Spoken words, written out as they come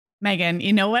Megan,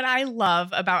 you know what I love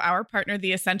about our partner,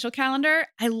 The Essential Calendar?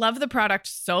 I love the product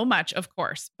so much, of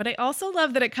course, but I also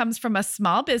love that it comes from a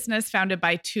small business founded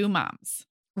by two moms.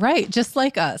 Right, just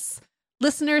like us.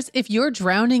 Listeners, if you're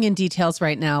drowning in details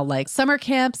right now, like summer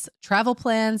camps, travel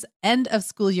plans, end of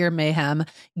school year mayhem,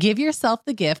 give yourself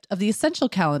the gift of The Essential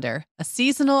Calendar, a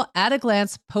seasonal,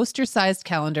 at-a-glance, poster-sized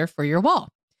calendar for your wall.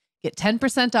 Get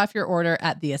 10% off your order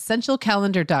at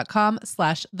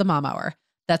theessentialcalendar.com/themomhour.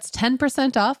 That's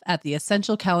 10% off at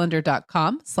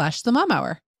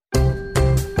theessentialcalendar.com/themomhour.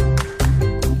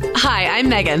 Hi, I'm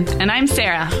Megan. And I'm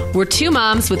Sarah. We're two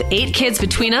moms with 8 kids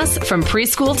between us from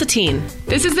preschool to teen.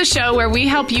 This is the show where we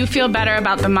help you feel better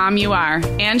about the mom you are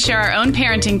and share our own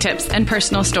parenting tips and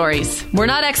personal stories. We're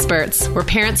not experts. We're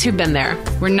parents who've been there.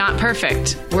 We're not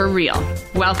perfect. We're real.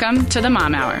 Welcome to the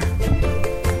Mom Hour.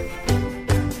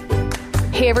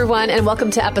 Hey everyone, and welcome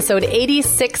to episode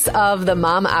 86 of the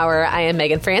Mom Hour. I am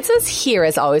Megan Francis, here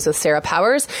as always with Sarah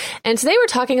Powers. And today we're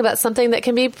talking about something that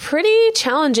can be pretty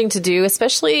challenging to do,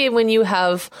 especially when you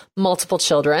have multiple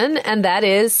children, and that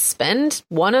is spend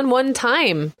one-on-one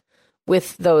time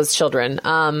with those children.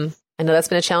 I know that's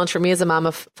been a challenge for me as a mom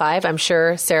of 5. I'm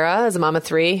sure Sarah, as a mom of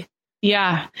 3.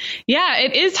 Yeah,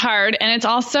 it is hard. And it's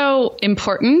also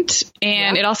important.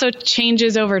 And it also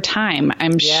changes over time,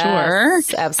 I'm sure.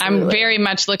 Absolutely. I'm very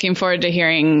much looking forward to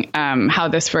hearing how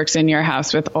this works in your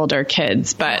house with older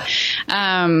kids. But so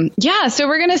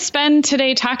we're going to spend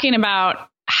today talking about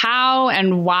how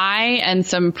and why and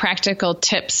some practical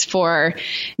tips for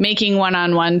making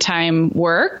one-on-one time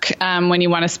work when you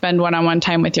want to spend one-on-one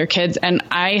time with your kids. And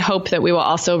I hope that we will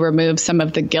also remove some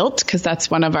of the guilt, because that's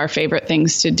one of our favorite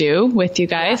things to do with you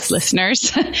guys,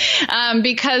 listeners.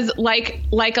 Because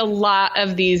like a lot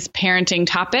of these parenting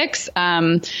topics,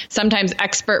 sometimes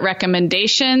expert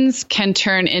recommendations can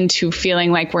turn into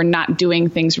feeling like we're not doing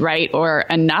things right or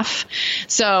enough.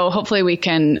 So hopefully we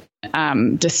can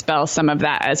dispel some of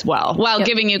that as well, while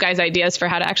giving you guys ideas for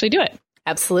how to actually do it.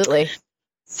 Absolutely.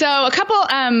 So a couple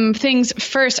things.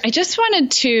 First, I just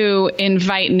wanted to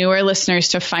invite newer listeners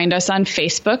to find us on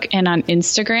Facebook and on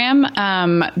Instagram.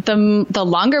 The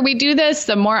longer we do this,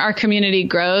 the more our community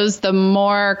grows, the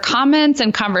more comments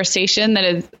and conversation that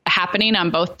is happening on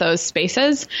both those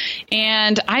spaces.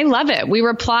 And I love it. We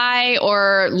reply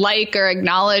or like or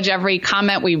acknowledge every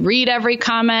comment. We read every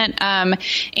comment.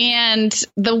 And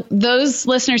those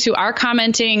listeners who are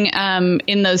commenting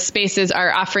in those spaces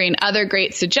are offering other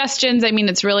great suggestions. I mean,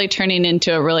 it's really turning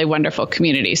into a really wonderful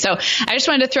community. So I just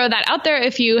wanted to throw that out there.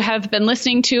 If you have been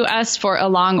listening to us for a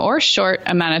long or short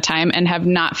amount of time and have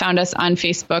not found us on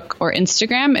Facebook or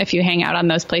Instagram, if you hang out on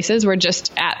those places, we're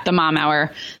just at the Mom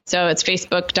Hour. So it's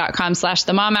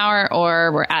facebook.com/the Mom Hour,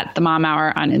 or we're at the Mom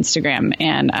Hour on Instagram.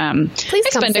 And please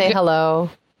come say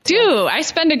hello. I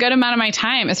spend a good amount of my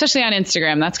time, especially on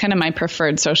Instagram. That's kind of my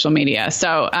preferred social media.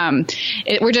 So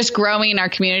we're just growing our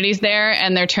communities there,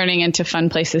 and they're turning into fun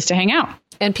places to hang out.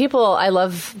 And people, I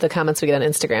love the comments we get on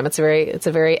Instagram. It's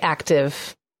a very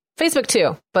active, Facebook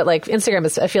too, but like Instagram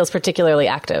it feels particularly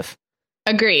active.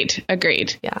 Agreed.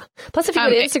 Yeah. Plus, if you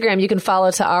go to Instagram, you can follow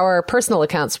to our personal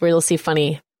accounts where you'll see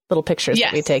funny little pictures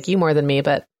that we take. You more than me,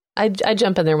 but I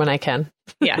jump in there when I can.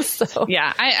 Yes. So.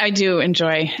 Yeah, I do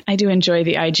enjoy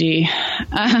the IG.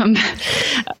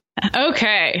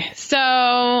 Okay.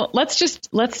 So let's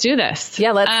do this.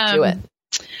 Yeah, let's do it.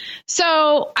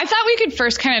 So I thought we could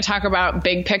first kind of talk about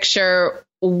big picture,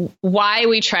 why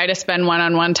we try to spend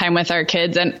one-on-one time with our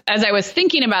kids. And as I was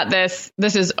thinking about this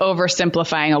is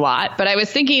oversimplifying a lot, but I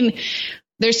was thinking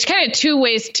there's kind of 2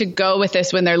 ways to go with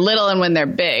this when they're little and when they're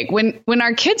big. When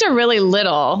our kids are really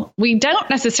little, we don't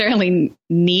necessarily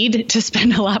need to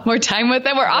spend a lot more time with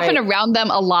them. We're often around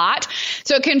them a lot.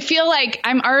 So it can feel like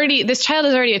this child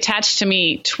is already attached to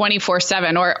me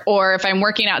 24/7, or if I'm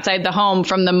working outside the home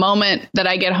from the moment that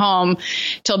I get home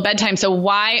till bedtime. So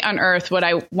why on earth would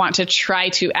I want to try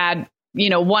to add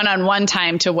one-on-one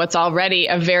time to what's already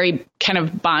a very kind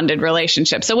of bonded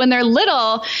relationship? So when they're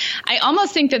little, I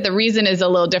almost think that the reason is a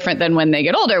little different than when they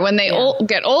get older. When they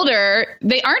get older,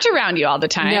 they aren't around you all the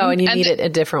time. No, and you need it a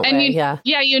different way.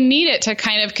 You need it to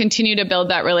kind of continue to build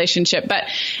that relationship. But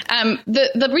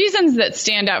the reasons that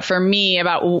stand out for me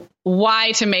about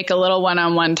why to make a little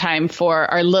one-on-one time for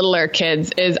our littler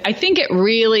kids is I think it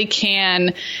really can,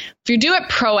 if you do it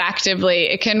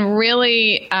proactively, it can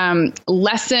really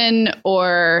lessen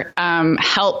or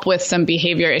help with some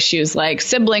behavior issues like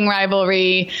sibling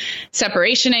rivalry,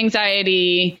 separation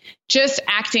anxiety, just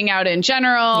acting out in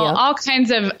general, all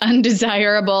kinds of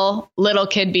undesirable little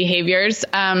kid behaviors.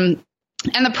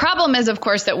 And the problem is, of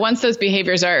course, that once those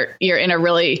behaviors you're in a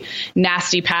really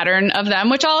nasty pattern of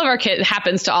them, which all of our kids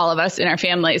happens to all of us in our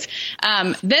families,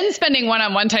 then spending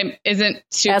one-on-one time isn't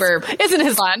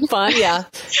as fun. Yeah.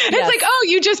 It's like, oh,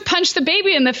 you just punched the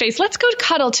baby in the face. Let's go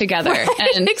cuddle together.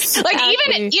 Right, and exactly. like,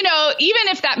 even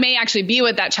if that may actually be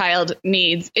what that child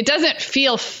needs, it doesn't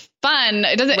feel fun.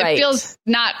 It doesn't, right. It feels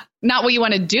not what you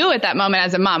want to do at that moment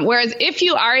as a mom. Whereas if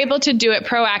you are able to do it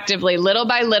proactively, little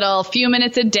by little, few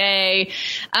minutes a day,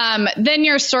 then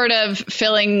you're sort of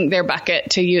filling their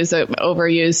bucket, to use an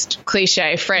overused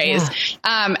cliche phrase.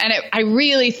 Yeah. I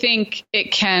really think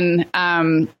it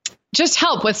can, just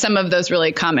help with some of those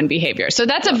really common behaviors. So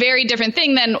that's a very different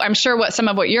thing than I'm sure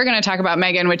what you're going to talk about,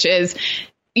 Megan, which is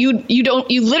you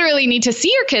literally need to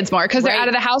see your kids more because they're out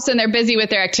of the house and they're busy with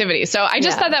their activities. So I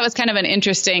just thought that was kind of an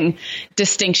interesting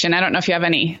distinction. I don't know if you have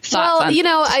any thoughts on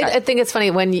I think it's funny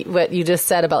what you just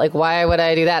said about like, why would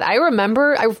I do that? I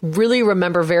really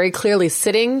remember very clearly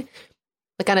sitting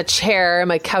like on a chair,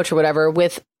 my couch or whatever,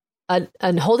 with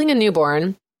and holding a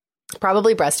newborn,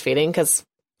 probably breastfeeding, because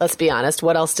let's be honest,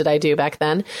 what else did I do back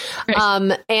then?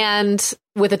 Right. And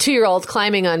with a 2-year-old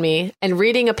climbing on me and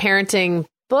reading a parenting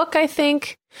book, I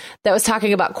think, that was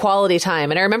talking about quality time.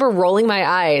 And I remember rolling my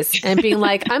eyes and being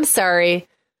like, I'm sorry.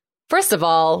 First of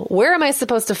all, where am I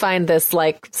supposed to find this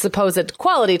like supposed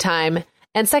quality time?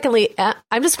 And secondly,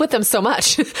 I'm just with them so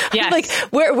much. Yes. Like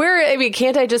I mean,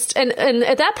 can't I just, and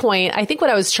at that point, I think what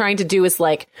I was trying to do is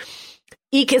like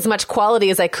eke as much quality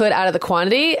as I could out of the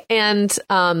quantity. And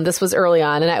this was early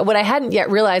on. And what I hadn't yet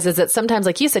realized is that sometimes,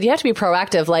 like you said, you have to be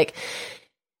proactive. Like,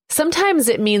 sometimes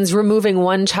it means removing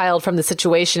one child from the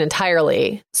situation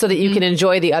entirely so that you can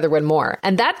enjoy the other one more.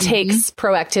 And that takes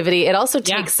proactivity. It also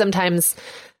takes sometimes,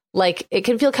 like, it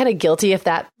can feel kind of guilty if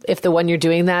the one you're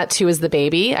doing that to is the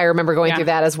baby. I remember going through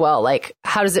that as well. Like,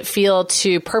 how does it feel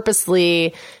to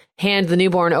purposely hand the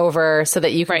newborn over so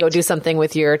that you can go do something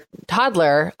with your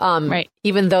toddler,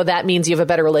 even though that means you have a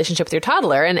better relationship with your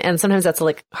toddler. And sometimes that's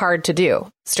like hard to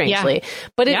do, strangely.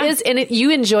 But it is, and you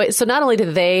enjoy. So not only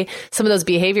do some of those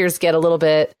behaviors get a little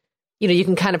bit, you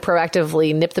can kind of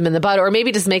proactively nip them in the bud, or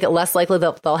maybe just make it less likely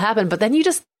that they'll happen. But then you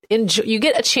just you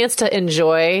get a chance to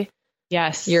enjoy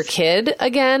your kid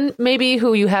again, maybe,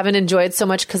 who you haven't enjoyed so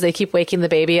much because they keep waking the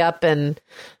baby up and,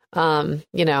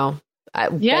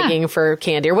 begging for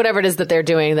candy or whatever it is that they're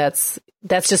doing. That's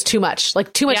just too much,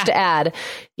 like too much to add.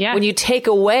 Yeah. When you take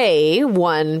away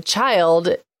one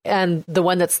child and the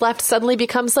one that's left suddenly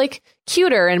becomes like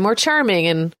cuter and more charming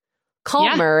and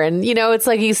calmer. And, it's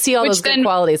like you see all those good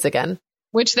qualities again.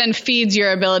 Which then feeds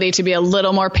your ability to be a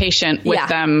little more patient with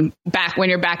them back when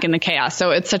you're back in the chaos.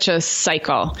 So it's such a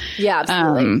cycle. Yeah,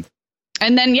 absolutely.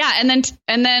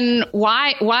 And then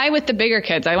why with the bigger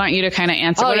kids? I want you to kind of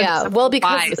answer. Well,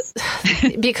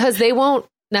 because they won't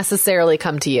necessarily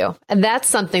come to you. And that's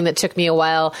something that took me a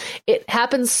while. It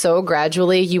happens so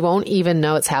gradually, you won't even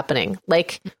know it's happening.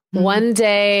 Like one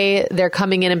day they're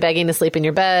coming in and begging to sleep in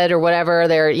your bed or whatever.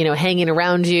 They're, hanging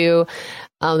around you.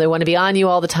 They want to be on you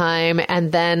all the time.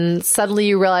 And then suddenly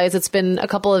you realize it's been a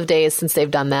couple of days since they've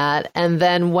done that. And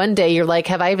then one day you're like,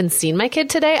 have I even seen my kid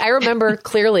today? I remember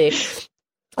clearly,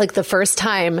 like the first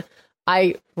time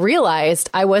I realized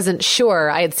I wasn't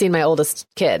sure I had seen my oldest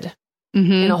kid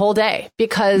in a whole day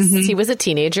because he was a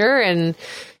teenager and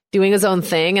doing his own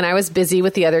thing. And I was busy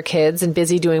with the other kids and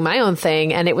busy doing my own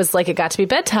thing. And it was like, it got to be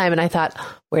bedtime. And I thought,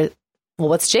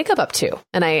 what's Jacob up to?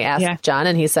 And I asked John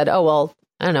and he said, oh, well,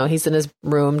 I don't know. He's in his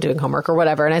room doing homework or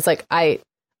whatever. And I was like, I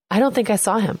don't think I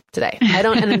saw him today. I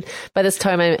don't. And by this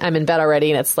time I'm in bed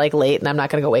already and it's like late and I'm not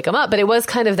going to go wake him up. But it was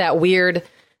kind of that weird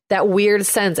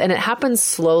sense. And it happens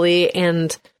slowly.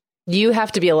 And you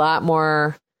have to be a lot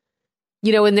more,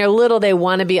 when they're little, they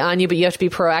want to be on you, but you have to be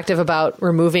proactive about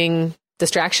removing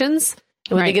distractions.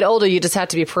 And when they get older, you just have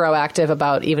to be proactive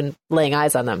about even laying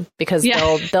eyes on them because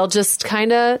they'll just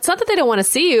kind of, it's not that they don't want to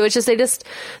see you. It's just,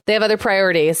 they have other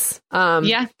priorities.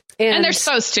 And they're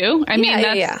supposed to, And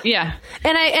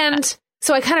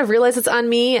so I kind of realize it's on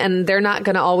me and they're not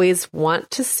going to always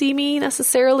want to see me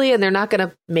necessarily. And they're not going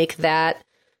to make that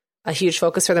a huge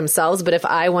focus for themselves. But if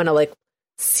I want to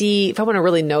if I want to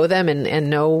really know them and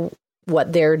know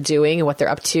what they're doing and what they're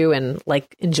up to and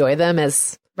like enjoy them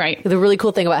as the really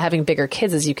cool thing about having bigger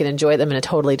kids is you can enjoy them in a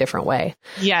totally different way.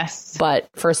 Yes. But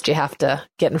first you have to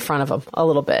get in front of them a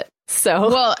little bit. So,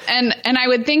 well, and I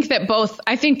would think that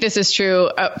I think this is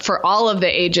true for all of the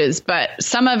ages, but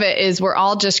some of it is we're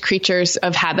all just creatures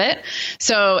of habit.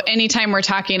 So anytime we're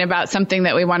talking about something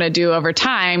that we want to do over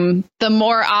time, the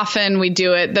more often we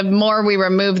do it, the more we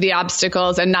remove the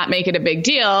obstacles and not make it a big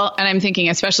deal. And I'm thinking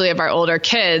especially of our older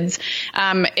kids.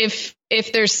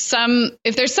 if there's some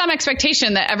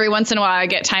expectation that every once in a while I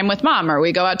get time with mom, or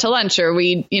we go out to lunch, or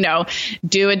we,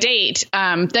 do a date,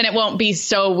 then it won't be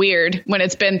so weird when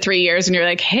it's been 3 years and you're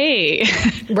like, hey,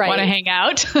 right. Want to hang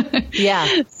out?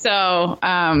 Yeah. So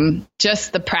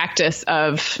just the practice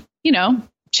of,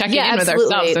 checking in with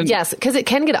ourselves. Yes, because it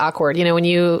can get awkward.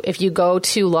 If you go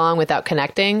too long without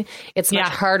connecting, it's much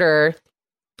harder.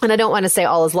 And I don't want to say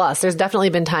all is lost. There's definitely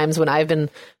been times when I've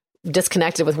been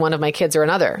disconnected with one of my kids or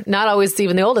another. Not always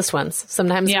even the oldest ones.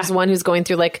 Sometimes there's one who's going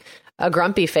through like a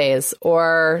grumpy phase,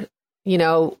 or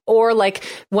like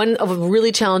one of a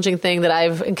really challenging thing that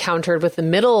I've encountered with the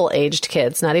middle-aged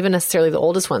kids, not even necessarily the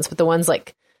oldest ones, but the ones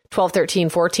like 12, 13,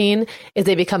 14, is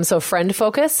they become so friend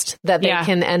focused that they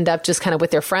can end up just kind of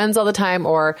with their friends all the time,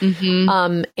 or,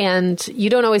 and you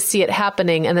don't always see it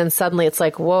happening. And then suddenly it's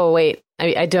like, whoa, wait,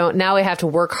 I don't, now I have to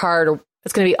work hard, or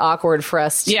it's going to be awkward for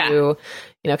us to,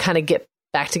 kind of get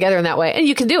back together in that way. And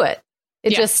you can do it.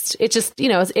 It just,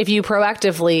 if you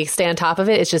proactively stay on top of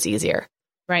it, it's just easier.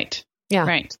 Right. Yeah.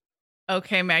 Right.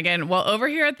 Okay, Megan. Well, over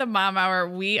here at the Mom Hour,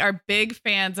 we are big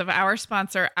fans of our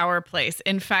sponsor, Our Place.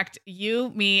 In fact,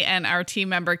 you, me, and our team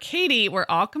member, Katie, were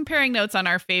all comparing notes on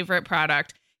our favorite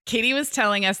product. Katie was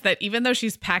telling us that even though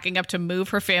she's packing up to move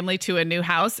her family to a new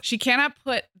house, she cannot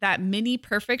put that mini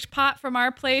perfect pot from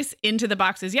Our Place into the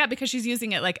boxes yet because she's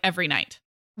using it like every night.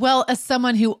 Well, as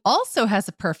someone who also has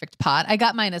a perfect pot, I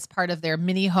got mine as part of their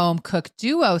mini home cook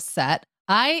duo set.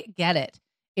 I get it.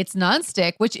 It's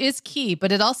nonstick, which is key,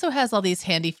 but it also has all these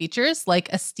handy features like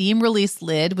a steam release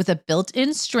lid with a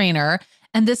built-in strainer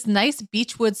and this nice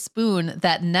beechwood spoon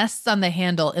that nests on the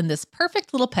handle in this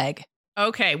perfect little peg.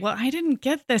 Okay, well, I didn't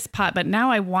get this pot, but now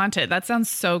I want it. That sounds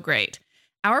so great.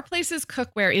 Our Place's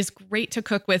cookware is great to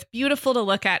cook with, beautiful to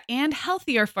look at, and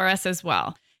healthier for us as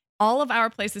well. All of Our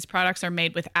Place's products are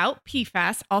made without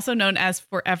PFAS, also known as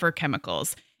forever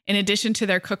chemicals. In addition to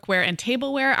their cookware and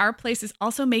tableware, Our Place is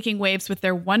also making waves with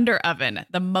their Wonder Oven,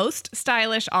 the most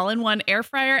stylish all-in-one air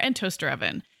fryer and toaster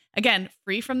oven. Again,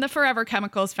 free from the forever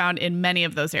chemicals found in many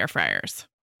of those air fryers.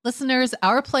 Listeners,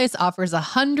 Our Place offers a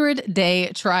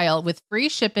 100-day trial with free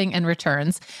shipping and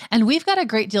returns, and we've got a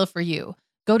great deal for you.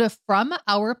 Go to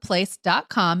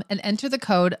FromOurPlace.com and enter the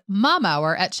code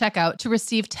MOMHOUR at checkout to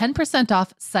receive 10%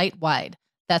 off site-wide.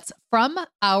 That's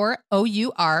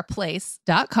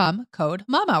FromOurPlace.com, code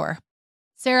MOMHOUR.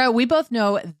 Sarah, we both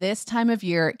know this time of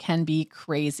year can be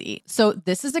crazy. So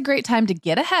this is a great time to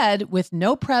get ahead with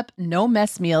no prep, no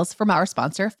mess meals from our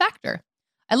sponsor, Factor.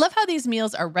 I love how these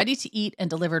meals are ready to eat and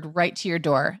delivered right to your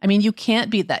door. I mean, you can't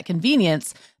beat that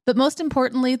convenience, but most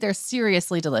importantly, they're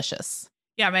seriously delicious.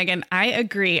 Yeah, Megan, I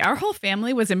agree. Our whole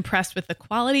family was impressed with the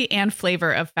quality and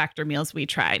flavor of Factor meals we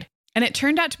tried. And it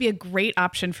turned out to be a great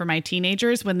option for my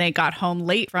teenagers when they got home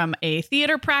late from a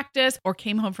theater practice or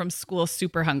came home from school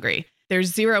super hungry.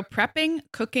 There's zero prepping,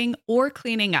 cooking, or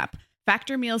cleaning up.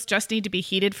 Factor meals just need to be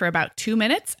heated for about 2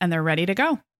 minutes and they're ready to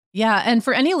go. Yeah, and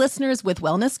for any listeners with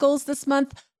wellness goals this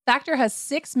month, Factor has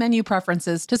 6 menu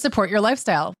preferences to support your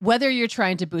lifestyle. Whether you're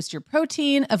trying to boost your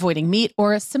protein, avoiding meat,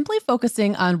 or simply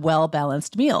focusing on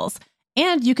well-balanced meals.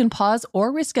 And you can pause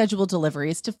or reschedule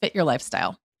deliveries to fit your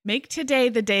lifestyle. Make today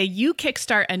the day you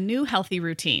kickstart a new healthy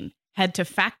routine. Head to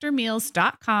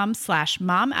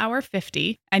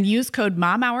factormeals.com/momhour50 and use code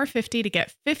momhour50 to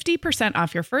get 50%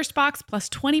 off your first box plus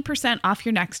 20% off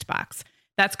your next box.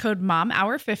 That's code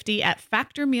momhour50 at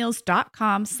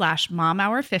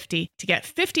factormeals.com/momhour50 to get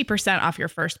 50% off your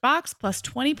first box plus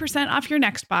 20% off your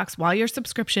next box while your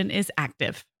subscription is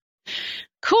active.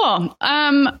 Cool.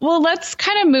 Well, let's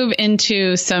kind of move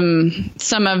into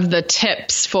some of the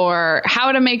tips for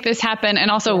how to make this happen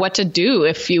and also what to do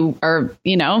if you are,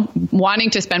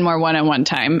 wanting to spend more one-on-one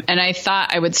time. And I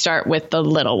thought I would start with the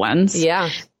little ones. Yeah.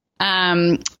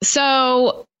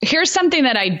 So here's something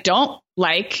that I don't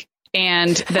like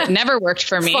and that never worked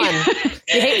for me. Fun.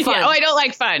 You hate fun. Yeah. Oh, I don't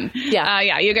like fun. Yeah.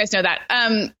 Yeah. You guys know that.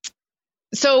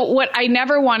 So what I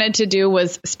never wanted to do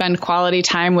was spend quality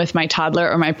time with my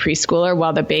toddler or my preschooler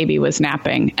while the baby was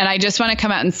napping. And I just want to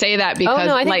come out and say that because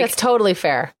I think that's totally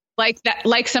fair.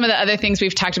 Like some of the other things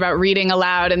we've talked about, reading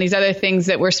aloud and these other things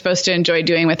that we're supposed to enjoy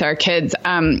doing with our kids.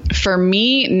 For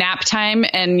me, nap time,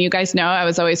 and you guys know,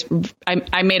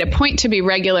 I made a point to be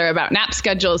regular about nap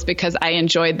schedules because I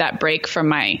enjoyed that break from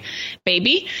my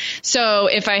baby. So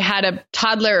if I had a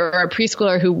toddler or a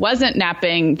preschooler who wasn't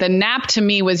napping, the nap to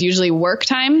me was usually work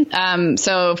time.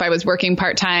 So if I was working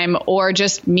part-time or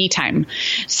just me time.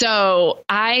 So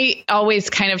I always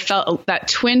kind of felt that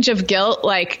twinge of guilt,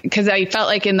 because I felt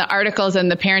like in the articles and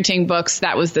the parenting books,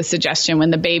 that was the suggestion. When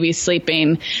the baby's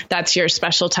sleeping, that's your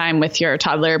special time with your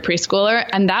toddler or preschooler.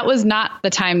 And that was not the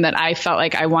time that I felt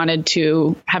like I wanted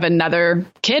to have another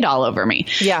kid all over me.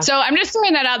 Yeah. So I'm just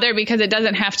throwing that out there because it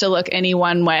doesn't have to look any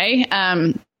one way.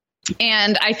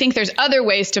 And I think there's other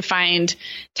ways to find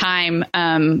time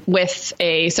so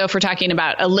if we're talking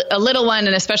about a little one,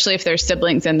 and especially if there's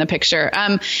siblings in the picture,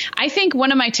 I think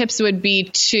one of my tips would be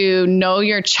to know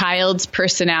your child's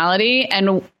personality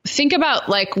and think about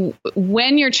like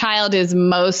when your child is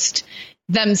most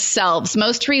themselves,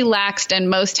 most relaxed and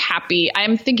most happy.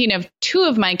 I'm thinking of two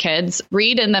of my kids.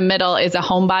 Reed in the middle is a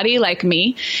homebody like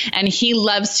me, and he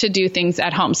loves to do things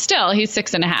at home. Still, he's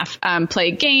 6.5,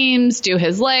 play games, do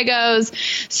his Legos.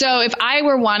 So if I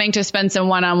were wanting to spend some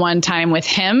one-on-one time with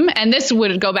him, and this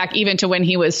would go back even to when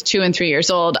he was 2 and 3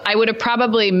 years old, I would have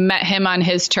probably met him on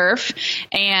his turf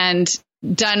and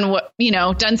done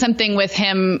something with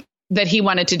him that he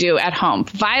wanted to do at home.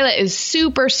 Violet is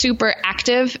super, super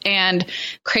active and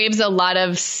craves a lot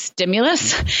of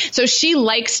stimulus. So she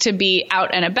likes to be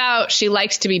out and about. She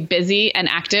likes to be busy and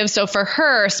active. So for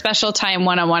her, special time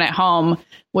one-on-one at home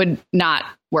would not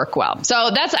work well. So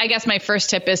that's, I guess, my first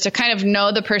tip is to kind of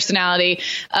know the personality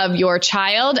of your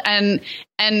child and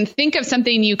think of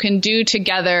something you can do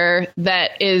together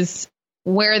that is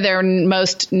where they're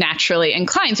most naturally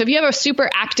inclined. So if you have a super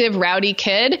active, rowdy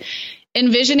kid,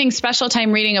 envisioning special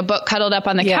time reading a book cuddled up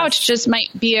on the couch just might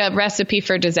be a recipe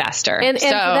for disaster. And for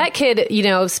that kid,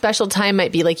 special time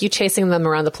might be like you chasing them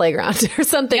around the playground or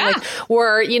something,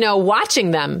 or,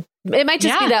 watching them. It might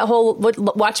just be that whole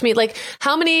watch me. Like,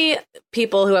 how many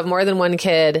people who have more than one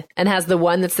kid and has the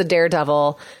one that's the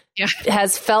daredevil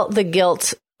has felt the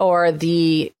guilt or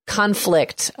the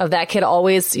conflict of that kid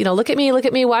always, look at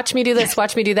me, watch me do this,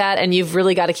 watch me do that. And you've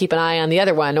really got to keep an eye on the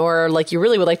other one, or like you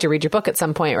really would like to read your book at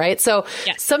some point, right? So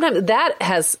sometimes that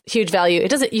has huge value. You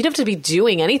don't have to be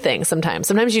doing anything sometimes.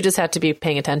 Sometimes you just have to be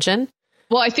paying attention.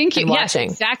 Well, I think yes,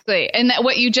 exactly. And that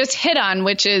what you just hit on,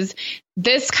 which is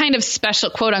this kind of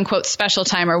special, quote unquote, special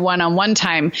time or one-on-one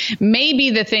time may be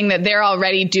the thing that they're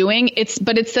already doing.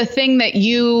 But it's the thing that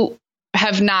you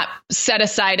have not set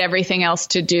aside everything else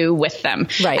to do with them.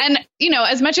 Right. And,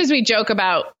 as much as we joke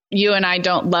about you and I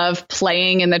don't love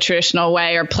playing in the traditional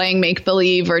way or playing make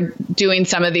believe or doing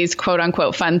some of these quote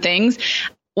unquote fun things,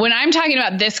 when I'm talking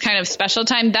about this kind of special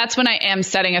time, that's when I am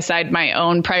setting aside my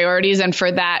own priorities. And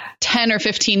for that 10 or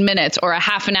 15 minutes or a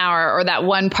half an hour or that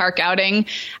one park outing,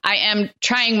 I am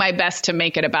trying my best to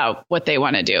make it about what they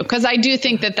want to do. Because I do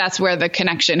think that that's where the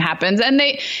connection happens. And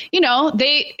they,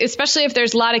 especially if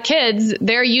there's a lot of kids,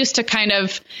 they're used to kind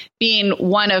of being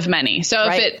one of many. So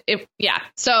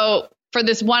So for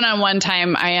this one-on-one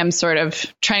time, I am sort of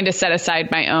trying to set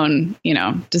aside my own,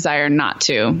 desire not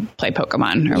to play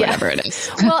Pokemon or whatever it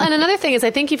is. Well, and another thing is I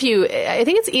think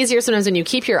it's easier sometimes when you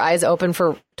keep your eyes open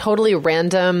for totally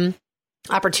random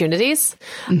opportunities.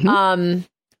 Mm-hmm.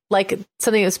 Like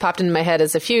something that's popped into my head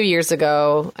is a few years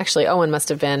ago, actually, Owen must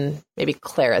have been maybe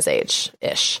Clara's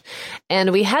age-ish.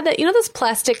 And we had that, this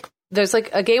plastic, there's like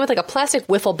a game with like a plastic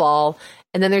wiffle ball.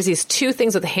 And then there's these two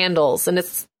things with handles, and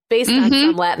it's based on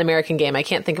some Latin American game. I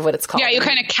can't think of what it's called. Yeah, you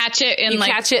kind of catch it and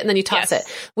catch it and then you toss it.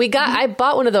 I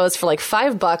bought one of those for like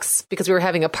 $5 because we were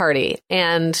having a party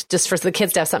and just for the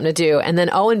kids to have something to do. And then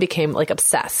Owen became like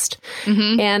obsessed.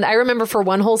 Mm-hmm. And I remember for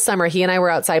one whole summer, he and I were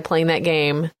outside playing that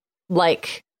game,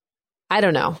 like, I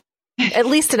don't know, at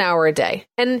least an hour a day.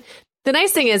 And the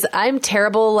nice thing is I'm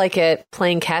terrible like at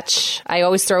playing catch. I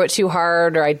always throw it too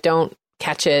hard or I don't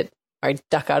catch it. Or I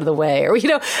duck out of the way or,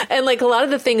 and like a lot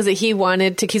of the things that he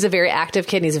wanted to, he's a very active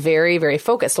kid and he's very, very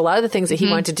focused. A lot of the things that he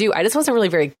wanted to do, I just wasn't really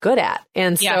very good at.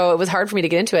 And so it was hard for me to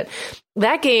get into it.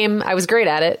 That game, I was great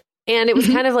at it. And it was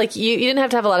kind of like, you didn't have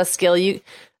to have a lot of skill.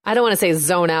 I don't want to say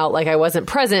zone out, like I wasn't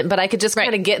present, but I could just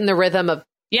kind of get in the rhythm of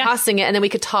tossing it and then we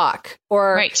could talk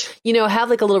or, have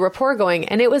like a little rapport going.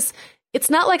 And it's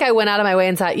not like I went out of my way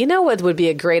and thought, what would be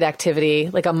a great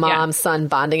activity, like a mom-son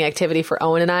bonding activity for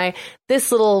Owen and I,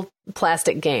 this little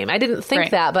plastic game. I didn't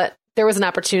think that, but there was an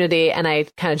opportunity and I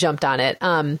kind of jumped on it.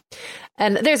 And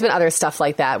there's been other stuff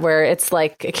like that where it's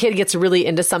like a kid gets really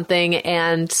into something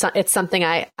and it's something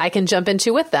I can jump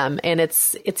into with them and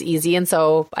it's easy. And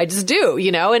so I just do,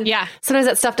 and sometimes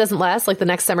that stuff doesn't last. Like the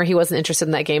next summer, he wasn't interested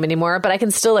in that game anymore, but I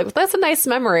can still that's a nice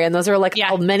memory. And those are like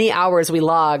how many hours we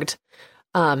logged,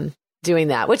 doing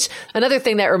that, which another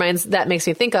thing that makes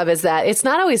me think of is that it's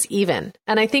not always even.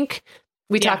 And I think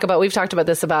we've talked about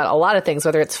this about a lot of things,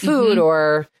 whether it's food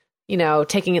or,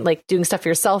 taking it like doing stuff for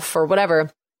yourself or whatever.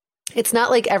 It's not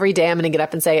like every day I'm going to get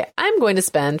up and say, I'm going to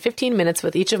spend 15 minutes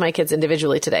with each of my kids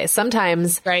individually today.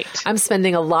 Sometimes I'm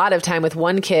spending a lot of time with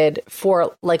one kid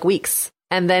for like weeks,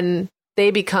 and then they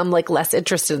become like less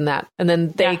interested in that. And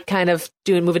then they kind of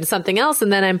move into something else.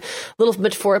 And then I'm a little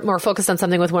bit more focused on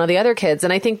something with one of the other kids.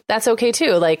 And I think that's okay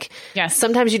too. Like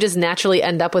sometimes you just naturally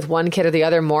end up with one kid or the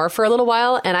other more for a little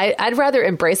while. And I'd rather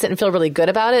embrace it and feel really good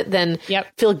about it than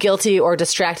feel guilty or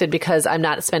distracted because I'm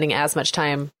not spending as much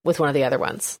time with one of the other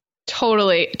ones.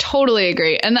 Totally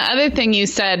agree. And the other thing you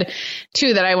said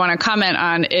too that I want to comment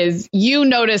on is you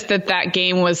noticed that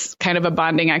game was kind of a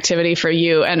bonding activity for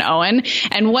you and Owen.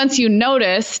 And once you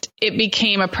noticed, it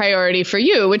became a priority for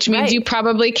you, which means you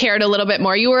probably cared a little bit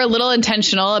more. You were a little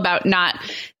intentional about not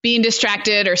being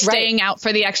distracted or staying out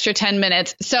for the extra 10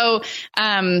 minutes. So,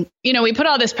 we put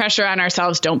all this pressure on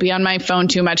ourselves. Don't be on my phone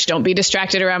too much. Don't be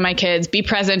distracted around my kids. Be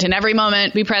present in every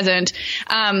moment. Be present,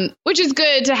 which is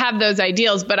good to have those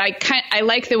ideals. But I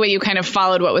like the way you kind of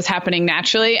followed what was happening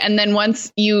naturally. And then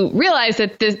once you realized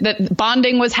that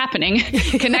bonding was happening,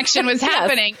 connection was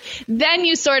happening, then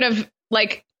you sort of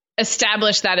like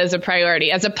establish that as a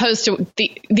priority, as opposed to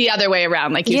the other way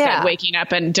around, like you said, waking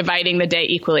up and dividing the day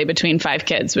equally between 5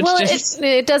 kids, which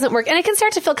it doesn't work. And it can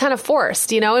start to feel kind of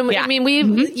forced, And I mean,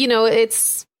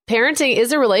 it's parenting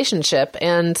is a relationship,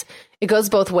 and it goes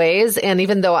both ways. And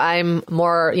even though I'm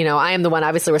more, I am the one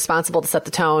obviously responsible to set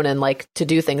the tone and like to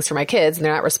do things for my kids, and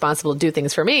they're not responsible to do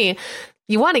things for me,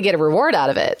 you want to get a reward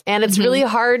out of it. And it's really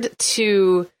hard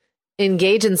to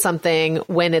engage in something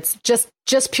when it's just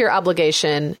pure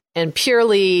obligation and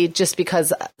purely just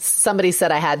because somebody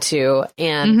said I had to,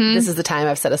 and this is the time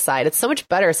I've set aside. It's so much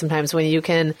better sometimes when you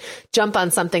can jump on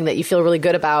something that you feel really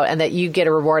good about and that you get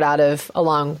a reward out of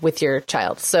along with your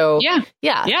child. So yeah.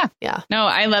 No,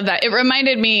 I love that. It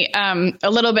reminded me a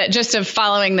little bit just of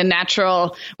following the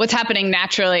natural, what's happening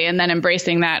naturally, and then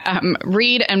embracing that.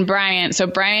 Reed and Brian. So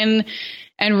Brian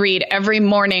and Reed, every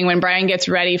morning when Brian gets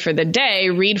ready for the day,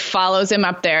 Reed follows him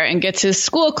up there and gets his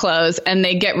school clothes, and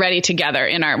they get ready together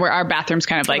in our bathroom's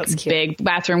kind of like big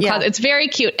bathroom closet. It's very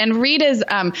cute. And Reed is,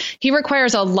 he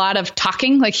requires a lot of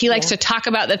talking. Like he likes to talk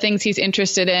about the things he's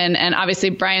interested in. And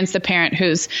obviously Brian's the parent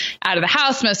who's out of the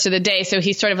house most of the day. So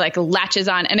he sort of like latches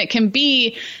on, and it can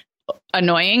be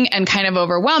annoying and kind of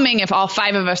overwhelming if all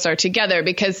 5 of us are together,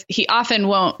 because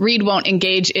Reed won't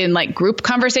engage in like group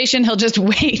conversation. He'll just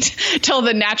wait till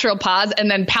the natural pause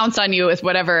and then pounce on you with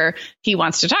whatever he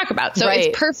wants to talk about. So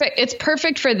it's perfect. It's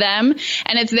perfect for them,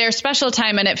 and it's their special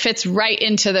time, and it fits right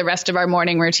into the rest of our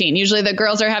morning routine. Usually the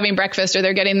girls are having breakfast or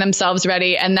they're getting themselves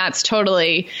ready, and that's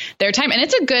totally their time. And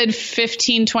it's a good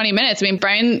 15, 20 minutes. I mean,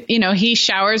 Brian, he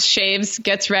showers, shaves,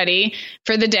 gets ready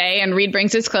for the day, and Reed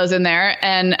brings his clothes in there,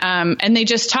 and they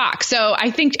just talk. So I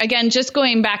think, again, just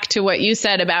going back to what you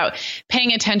said about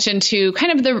paying attention to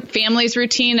kind of the family's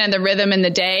routine and the rhythm in the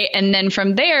day. And then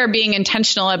from there, being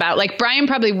intentional about, like, Brian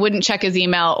probably wouldn't check his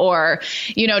email or,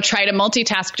 try to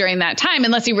multitask during that time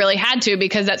unless he really had to,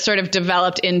 because that sort of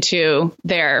developed into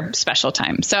their special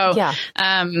time. So,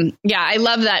 I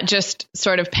love that, just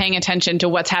sort of paying attention to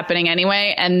what's happening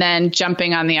anyway, and then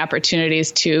jumping on the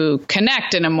opportunities to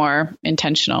connect in a more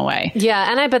intentional way.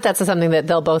 Yeah. And I bet that's something that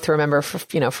they'll both remember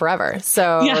forever.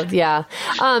 So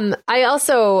I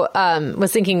also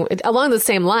was thinking along the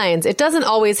same lines. It doesn't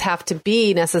always have to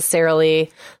be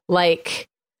necessarily like,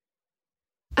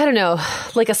 I don't know,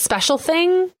 like a special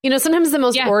thing. Sometimes the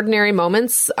most ordinary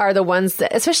moments are the ones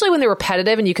that, especially when they're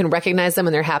repetitive and you can recognize them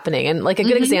when they're happening. And like a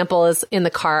good example is in the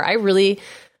car. I really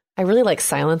like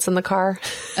silence in the car,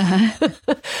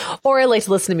 or I like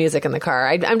to listen to music in the car.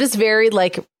 I'm just very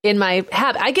like in my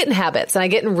habit. I get in habits and I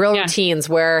get in real routines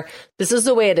where this is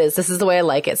the way it is. This is the way I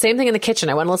like it. Same thing in the kitchen.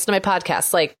 I want to listen to my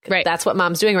podcast. Like that's what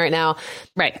Mom's doing right now.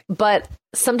 Right. But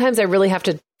sometimes I really have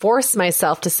to force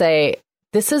myself to say,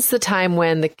 this is the time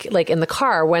when in the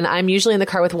car, when I'm usually in the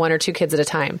car with 1 or 2 kids at a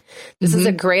time. This is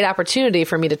a great opportunity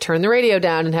for me to turn the radio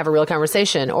down and have a real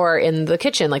conversation. Or in the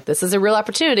kitchen, like this is a real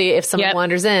opportunity if someone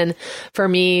wanders in for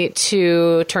me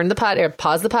to turn the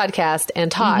pause the podcast and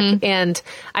talk. And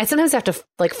I sometimes have to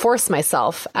like force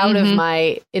myself out of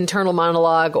my internal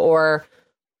monologue or,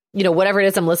 whatever it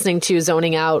is I'm listening to,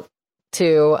 zoning out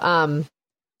to,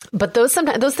 but those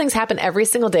things happen every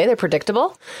single day. They're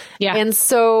predictable. Yeah. And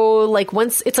so like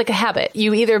once it's like a habit,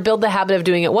 you either build the habit of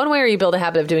doing it one way or you build a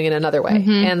habit of doing it another way.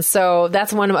 And so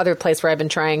that's one other place where I've been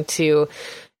trying to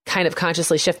kind of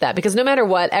consciously shift that, because no matter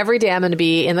what, every day I'm going to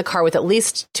be in the car with at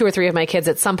least 2 or 3 of my kids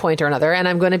at some point or another. And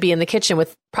I'm going to be in the kitchen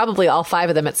with probably all 5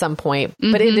 of them at some point,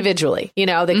 but individually, they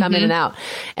come in and out.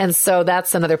 And so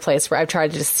that's another place where I've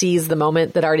tried to just seize the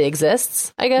moment that already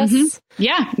exists, I guess.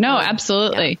 Yeah, no,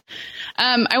 absolutely.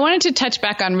 I wanted to touch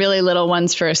back on really little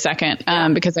ones for a second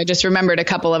because I just remembered a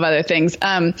couple of other things.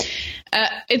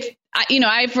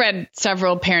 I've read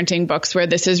several parenting books where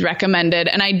this is recommended.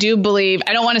 And I do believe,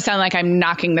 I don't want to sound like I'm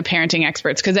knocking the parenting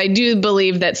experts, because I do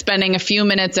believe that spending a few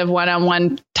minutes of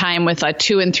one-on-one time with a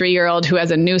 2 and 3 year old who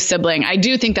has a new sibling, I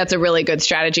do think that's a really good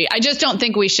strategy. I just don't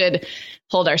think we should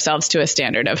hold ourselves to a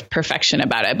standard of perfection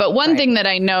about it. But one thing that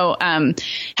I know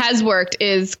has worked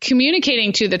is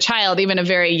communicating to the child, even a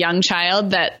very young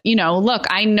child, that, look,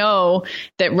 I know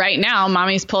that right now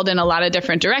mommy's pulled in a lot of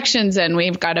different directions and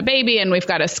we've got a baby and we've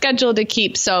got a schedule to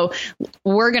keep. So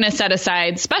we're going to set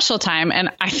aside special time. And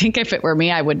I think if it were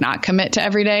me, I would not commit to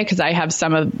every day, because I have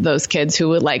some of those kids who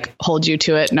would hold you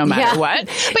to it no matter what.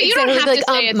 But you don't have to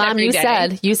say it's Mom, every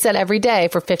day. You said every day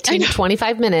for 15 to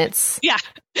 25 minutes. Yeah.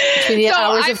 Between the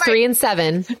hours of 3 and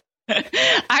 7.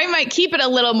 I might keep it a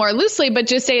little more loosely, but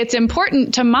just say it's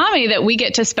important to mommy that we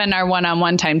get to spend our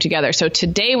one-on-one time together. So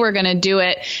today we're going to do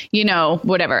it,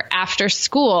 whatever, after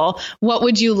school. What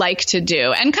would you like to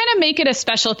do? And kind of make it a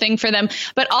special thing for them,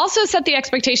 but also set the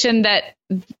expectation that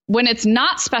when it's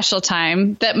not special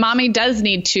time, that mommy does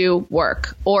need to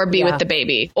work or be with the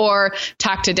baby or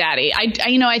talk to daddy.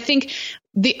 I think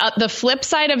the flip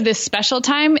side of this special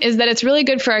time is that it's really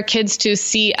good for our kids to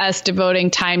see us devoting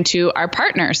time to our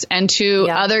partners and to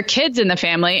other kids in the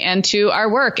family and to our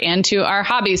work and to our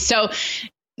hobbies. So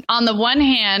on the one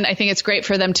hand, I think it's great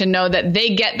for them to know that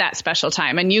they get that special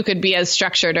time, and you could be as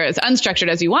structured or as unstructured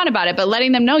as you want about it, but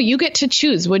letting them know you get to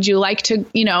choose. Would you like to,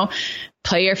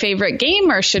 play your favorite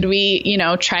game, or should we,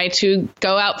 try to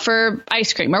go out for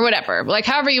ice cream or whatever,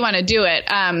 however you want to do it.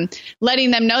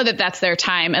 Letting them know that that's their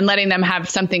time and letting them have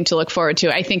something to look forward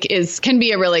to, I think can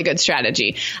be a really good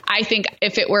strategy. I think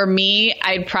if it were me,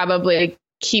 I'd probably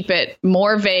keep it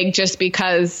more vague, just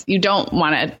because you don't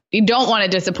want to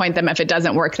disappoint them if it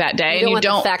doesn't work that day. You don't want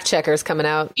the fact checkers coming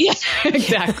out. Yeah,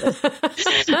 exactly.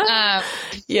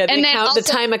 The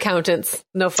time accountants,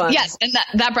 no fun. Yes. And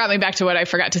that brought me back to what I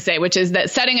forgot to say, which is that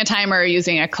setting a timer or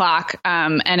using a clock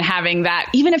and having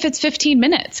that, even if it's 15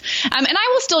 minutes. And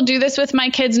I will still do this with my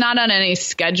kids, not on any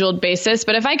scheduled basis,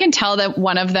 but if I can tell that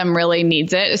one of them really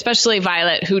needs it, especially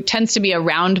Violet, who tends to be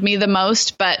around me the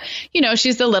most, but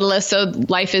she's the littlest, so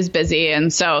life is busy.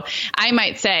 And so I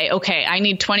might say, okay, I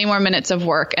need 20 more minutes of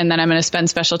work, and then I'm going to spend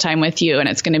special time with you, and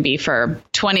it's going to be for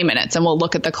 20 minutes, and we'll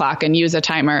look at the clock and use a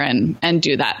timer and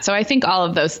do that. So I think all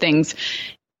of those things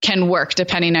can work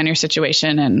depending on your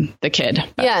situation and the kid.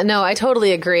 But. Yeah, no, I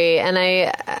totally agree. And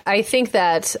I think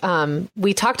that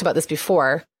we talked about this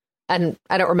before, and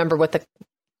I don't remember what the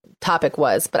topic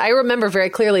was, but I remember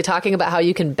very clearly talking about how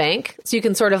you can bank. So you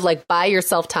can sort of buy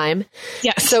yourself time.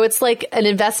 Yes. So it's like an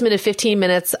investment of 15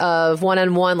 minutes of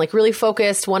one-on-one, really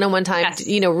focused one-on-one time,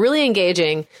 really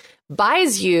engaging,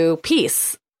 buys you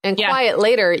peace and quiet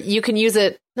later. You can use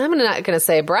it. I'm not going to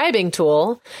say a bribing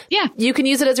tool. Yeah. You can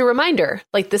use it as a reminder.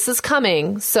 This is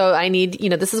coming. So I need,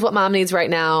 this is what mom needs right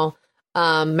now.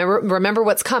 Remember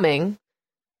what's coming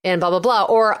and blah, blah, blah.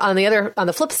 Or on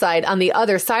the flip side, on the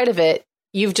other side of it,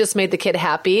 you've just made the kid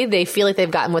happy. They feel like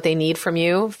they've gotten what they need from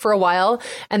you for a while.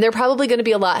 And they're probably going to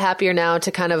be a lot happier now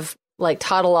to kind of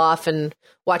toddle off and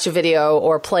watch a video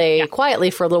or play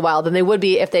quietly for a little while than they would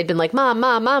be if they'd been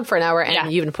mom for an hour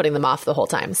and you've been putting them off the whole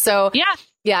time. So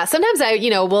yeah, sometimes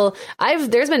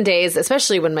there's been days,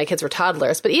 especially when my kids were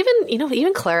toddlers, but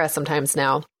even Clara sometimes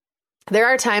now, there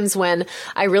are times when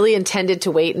I really intended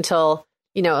to wait until,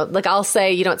 I'll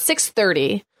say, at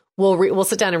 6:30, we'll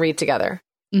sit down and read together.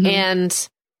 Mm-hmm. And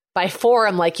by 4,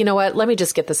 I'm like, you know what? Let me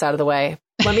just get this out of the way.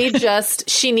 Let me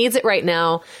she needs it right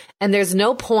now. And there's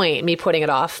no point me putting it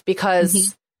off,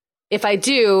 because if I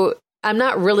do, I'm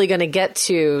not really going to get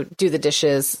to do the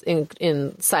dishes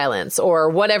in silence or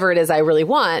whatever it is I really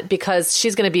want, because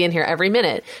she's going to be in here every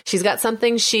minute. She's got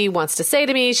something she wants to say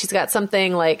to me. She's got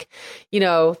something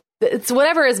it's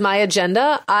whatever is my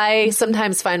agenda. I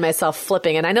sometimes find myself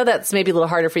flipping. And I know that's maybe a little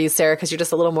harder for you, Sarah, because you're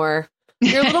just a little more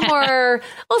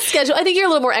schedule. I think you're a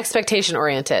little more expectation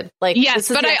oriented. Yes,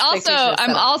 but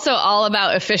I'm also all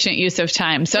about efficient use of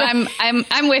time. So I'm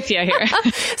with you here.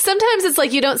 Sometimes it's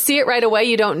you don't see it right away.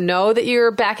 You don't know that you're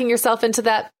backing yourself into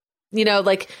that,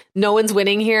 no one's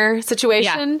winning here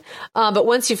situation. Yeah. But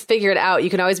once you figure it out, you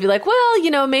can always be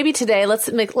well, maybe today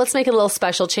let's make it a little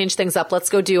special, change things up. Let's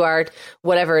go do our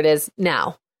whatever it is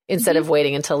now instead of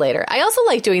waiting until later. I also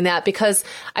like doing that because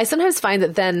I sometimes find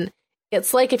that then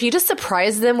it's if you just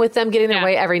surprise them with them getting their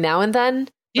way every now and then,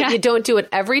 but you don't do it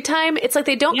every time, it's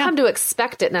they don't come to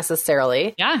expect it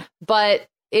necessarily. Yeah. But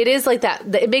it is that.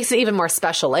 It makes it even more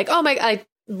special.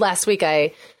 Last week,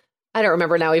 I don't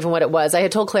remember now even what it was. I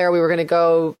had told Claire we were going to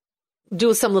go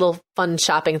do some little fun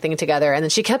shopping thing together. And then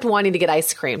she kept wanting to get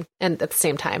ice cream and at the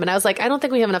same time. And I was like, I don't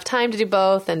think we have enough time to do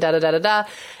both and da da da da da.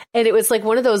 And it was like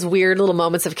one of those weird little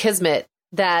moments of kismet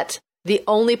that the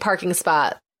only parking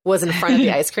spot was in front of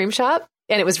the ice cream shop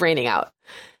and it was raining out.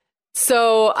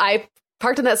 So I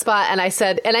parked in that spot and I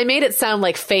said, and I made it sound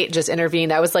like fate just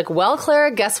intervened. I was like, well, Clara,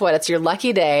 guess what? It's your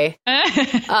lucky day.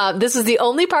 This is the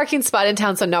only parking spot in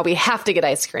town. So now we have to get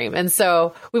ice cream. And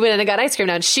so we went in and got ice cream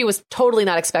now. And she was totally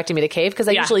not expecting me to cave because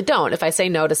I usually don't. If I say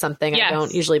no to something, I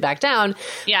don't usually back down.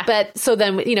 Yeah. But so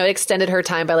then, it extended her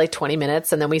time by like 20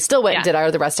 minutes. And then we still went and did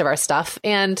the rest of our stuff.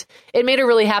 And it made her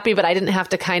really happy, but I didn't have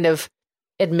to kind of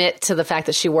admit to the fact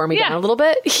that she wore me down a little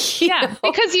bit.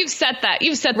 Because you've set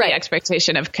the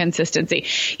expectation of consistency.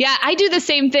 Yeah, I do the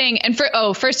same thing. And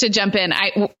first to jump in,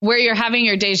 where you're having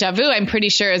your deja vu, I'm pretty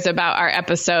sure is about our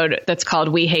episode that's called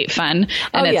We Hate Fun.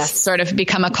 And it's sort of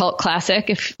become a cult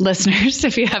classic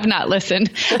if you have not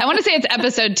listened. I want to say it's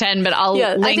episode 10, but I'll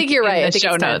link I think you're right. in the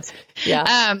show notes.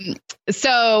 Yeah.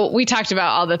 So we talked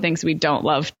about all the things we don't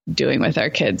love doing with our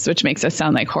kids, which makes us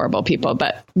sound like horrible people,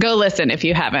 but go listen if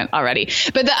you haven't already.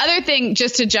 But the other thing,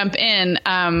 just to jump in,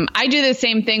 I do the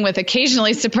same thing with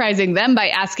occasionally surprising them by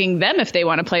asking them if they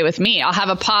want to play with me. I'll have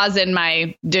a pause in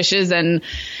my dishes and,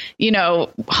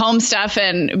 home stuff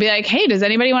and be like, hey, does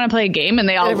anybody want to play a game? And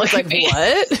they all look like,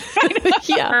 what?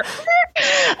 Yeah.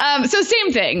 So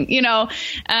same thing,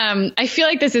 I feel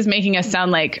like this is making us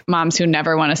sound like moms who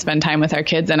never want to spend time with our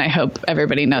kids. And I hope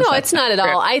everybody knows. No, it's not at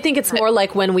all. I think it's more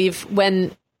like when we've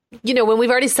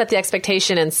already set the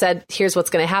expectation and said, here's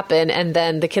what's going to happen. And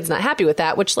then the kid's not happy with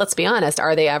that, which let's be honest,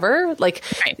 are they ever? Like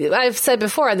I've said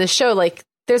before on this show, like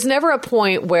there's never a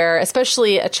point where,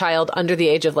 especially a child under the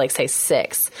age of like, say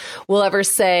 6 will ever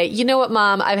say, you know what,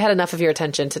 Mom, I've had enough of your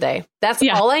attention today. That's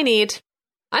all I need.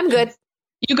 I'm good.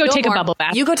 You go take a bubble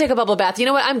bath. You go take a bubble bath. You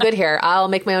know what? I'm good here. I'll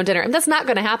make my own dinner. And that's not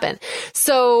going to happen.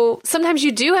 So sometimes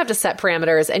you do have to set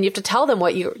parameters and you have to tell them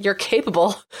what you're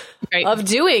capable of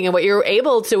doing and what you're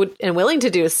able to and willing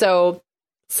to do. So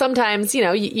sometimes,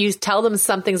 you tell them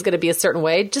something's going to be a certain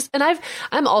way.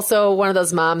 I'm also one of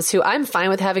those moms who I'm fine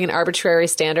with having an arbitrary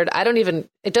standard.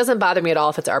 It doesn't bother me at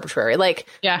all if it's arbitrary. Like,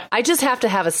 I just have to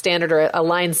have a standard or a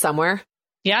line somewhere.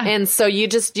 Yeah. And so you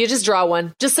just draw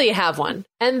one just so you have one.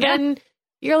 And then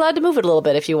you're allowed to move it a little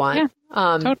bit if you want. Yeah,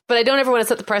 totally. But I don't ever want to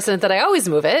set the precedent that I always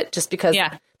move it just because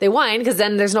they whine, because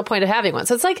then there's no point of having one.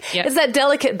 So it's like, it's that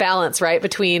delicate balance, right?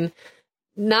 Between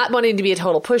not wanting to be a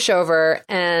total pushover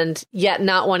and yet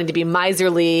not wanting to be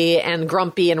miserly and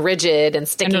grumpy and rigid and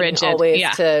sticking always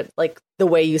to like the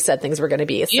way you said things were going to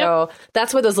be. So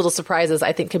that's where those little surprises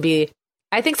I think could be.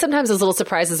 I think sometimes those little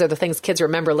surprises are the things kids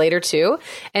remember later too.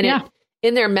 And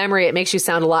in their memory, it makes you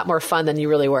sound a lot more fun than you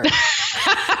really were.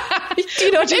 Do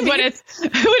you know what I mean? What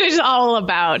it's all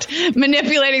about,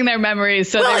 manipulating their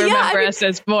memories so they remember us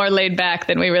as more laid back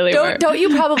than we really were. Don't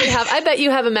you probably have? I bet you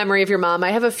have a memory of your mom.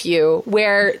 I have a few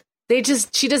where she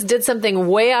just did something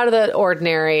way out of the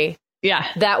ordinary. Yeah,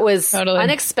 that was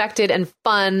unexpected and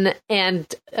fun and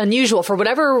unusual for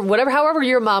however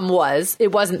your mom was.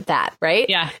 It wasn't that, right?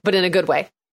 Yeah, but in a good way.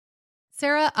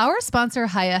 Sarah, our sponsor,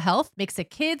 Hiya Health, makes a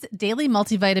kids' daily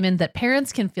multivitamin that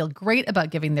parents can feel great about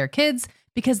giving their kids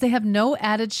because they have no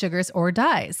added sugars or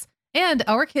dyes. And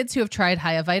our kids who have tried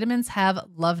Hiya vitamins have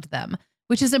loved them,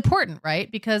 which is important, right?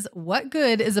 Because what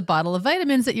good is a bottle of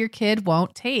vitamins that your kid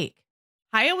won't take?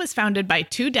 Hiya was founded by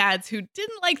 2 dads who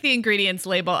didn't like the ingredients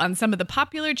label on some of the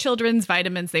popular children's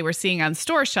vitamins they were seeing on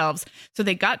store shelves, so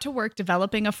they got to work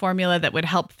developing a formula that would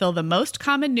help fill the most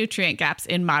common nutrient gaps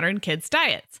in modern kids'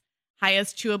 diets.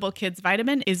 Hiya's Chewable Kids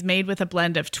Vitamin is made with a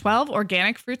blend of 12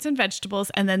 organic fruits and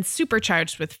vegetables and then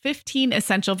supercharged with 15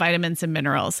 essential vitamins and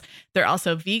minerals. They're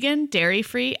also vegan,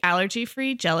 dairy-free,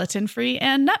 allergy-free, gelatin-free,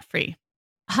 and nut-free.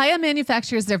 Hiya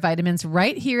manufactures their vitamins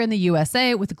right here in the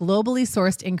USA with globally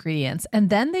sourced ingredients, and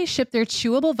then they ship their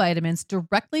chewable vitamins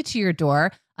directly to your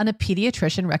door on a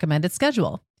pediatrician recommended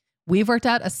schedule. We've worked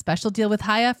out a special deal with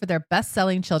Hiya for their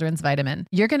best-selling children's vitamin.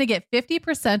 You're going to get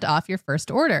 50% off your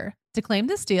first order. To claim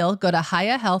this deal, go to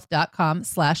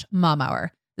hiyahealth.com/momhour.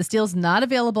 This deal's not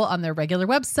available on their regular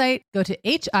website. Go to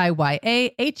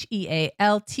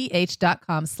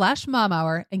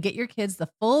hiyahealth.com/momhour and get your kids the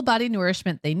full body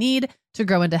nourishment they need to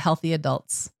grow into healthy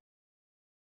adults.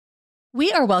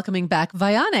 We are welcoming back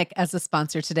Vionic as a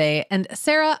sponsor today. And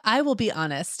Sarah, I will be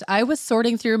honest, I was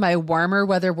sorting through my warmer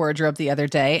weather wardrobe the other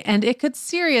day and it could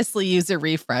seriously use a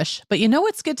refresh. But you know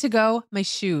what's good to go? My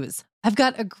shoes. I've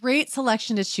got a great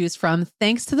selection to choose from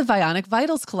thanks to the Vionic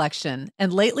Vitals collection.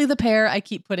 And lately the pair I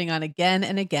keep putting on again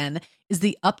and again is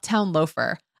the Uptown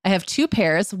Loafer. I have 2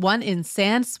 pairs, one in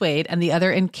sand suede and the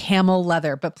other in camel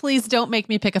leather, but please don't make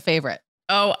me pick a favorite.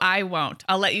 Oh, I won't.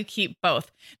 I'll let you keep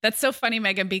both. That's so funny,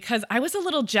 Megan, because I was a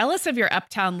little jealous of your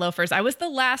Uptown loafers. I was the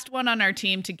last one on our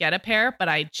team to get a pair, but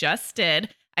I just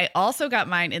did. I also got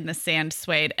mine in the sand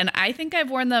suede, and I think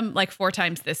I've worn them like 4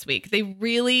 times this week. They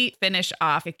really finish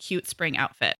off a cute spring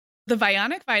outfit. The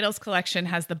Vionic Vitals collection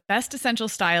has the best essential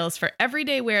styles for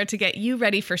everyday wear to get you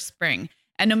ready for spring.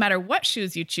 And no matter what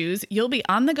shoes you choose, you'll be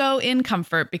on the go in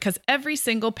comfort because every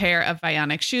single pair of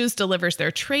Vionic shoes delivers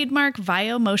their trademark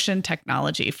VioMotion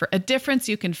technology for a difference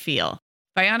you can feel.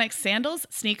 Vionic sandals,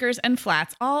 sneakers, and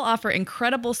flats all offer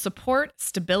incredible support,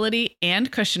 stability,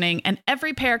 and cushioning, and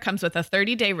every pair comes with a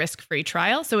 30-day risk-free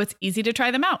trial, so it's easy to try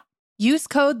them out. Use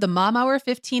code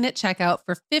TheMomHour15 at checkout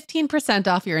for 15%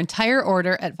 off your entire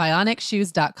order at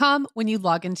VionicShoes.com when you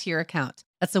log into your account.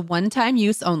 That's a one-time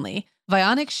use only.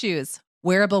 Vionic Shoes.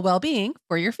 Wearable well-being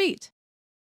for your feet.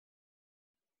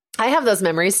 I have those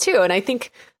memories too. And I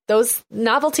think those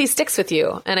novelty sticks with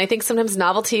you. And I think sometimes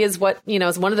novelty is what,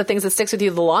 is one of the things that sticks with you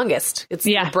the longest. It's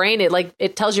your brain.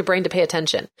 It tells your brain to pay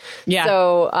attention. Yeah.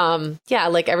 So,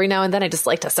 like every now and then I just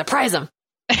like to surprise them.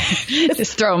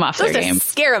 Just throw them off their game.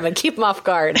 Scare them and keep them off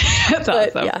guard. That's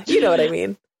awesome. Yeah, you know what I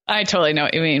mean. I totally know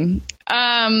what you mean.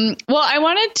 Well, I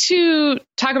wanted to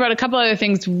talk about a couple other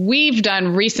things we've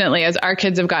done recently as our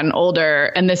kids have gotten older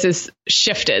and this has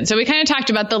shifted. So we kind of talked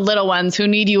about the little ones who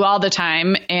need you all the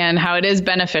time and how it is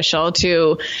beneficial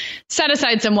to set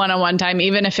aside some one-on-one time,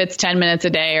 even if it's 10 minutes a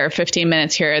day or 15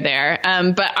 minutes here or there.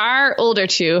 But our older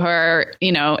 2 who are,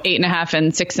 8.5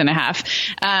 and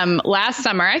 6.5, last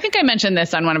summer, I think I mentioned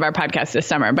this on one of our podcasts this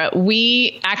summer, but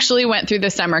we actually went through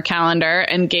the summer calendar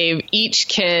and gave each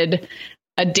kid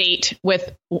a date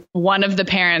with one of the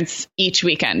parents each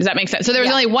weekend. Does that make sense? So there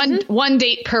was only one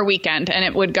date per weekend, and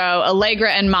it would go Allegra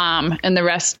and Mom, and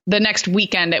the next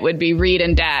weekend it would be Reed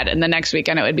and Dad, and the next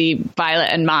weekend it would be Violet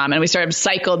and Mom, and we sort of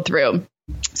cycled through.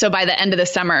 So by the end of the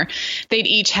summer, they'd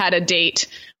each had a date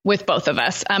with both of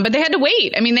us. But they had to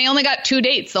wait. I mean, they only got 2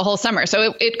 dates the whole summer.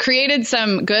 So it created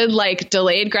some good,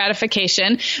 delayed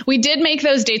gratification. We did make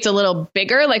those dates a little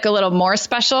bigger, a little more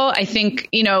special. I think,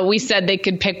 we said they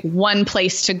could pick one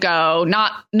place to go,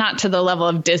 not to the level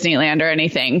of Disneyland or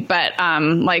anything, but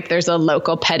there's a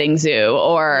local petting zoo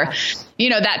or,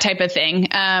 that type of thing.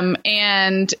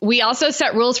 And we also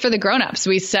set rules for the grownups.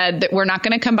 We said that we're not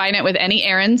going to combine it with any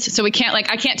errands. So we can't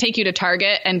I can't take you to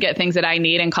Target and get things that I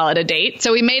need and call it a date.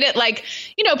 So we made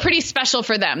it pretty special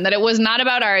for them, that it was not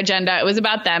about our agenda. It was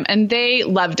about them, and they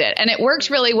loved it. And it worked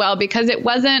really well because it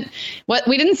wasn't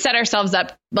we didn't set ourselves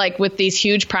up with these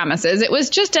huge promises. It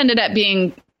was just ended up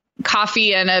being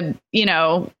coffee and a,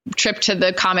 trip to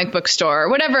the comic book store or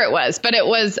whatever it was. But it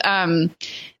was,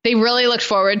 they really looked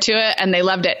forward to it and they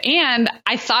loved it. And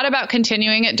I thought about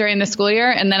continuing it during the school year.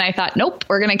 And then I thought, nope,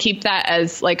 we're going to keep that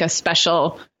as a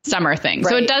special summer thing.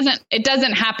 Right. So it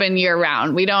doesn't happen year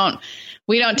round. We don't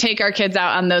take our kids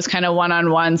out on those kind of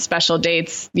one-on-one special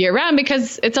dates year round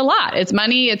because it's a lot. It's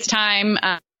money, it's time.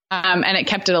 And it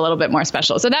kept it a little bit more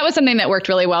special. So that was something that worked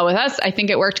really well with us. I think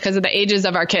it worked because of the ages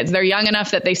of our kids. They're young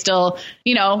enough that they still,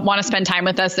 want to spend time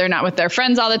with us. They're not with their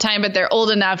friends all the time, but they're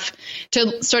old enough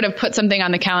to sort of put something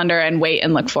on the calendar and wait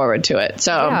and look forward to it.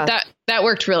 So that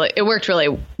worked really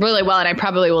well. And I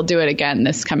probably will do it again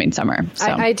this coming summer. So.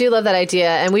 I do love that idea.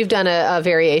 And we've done a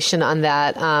variation on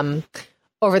that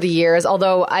over the years,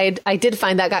 although I did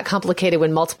find that got complicated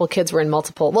when multiple kids were in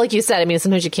multiple, like you said,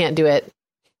 sometimes you can't do it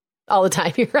all the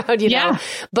time year round, know,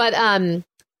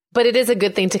 but it is a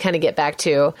good thing to kind of get back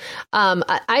to.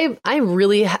 I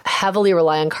really heavily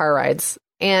rely on car rides,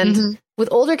 and with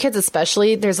older kids,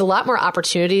 especially, there's a lot more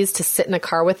opportunities to sit in a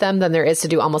car with them than there is to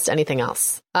do almost anything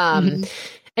else. And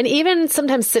even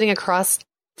sometimes sitting across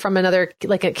from another,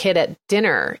 like a kid at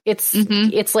dinner, it's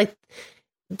like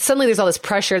suddenly there's all this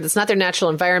pressure that's not their natural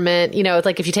environment. It's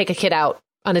like if you take a kid out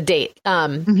on a date.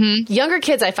 Younger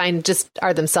kids, I find, just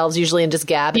are themselves usually and just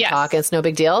gab and talk, and it's no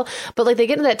big deal. But they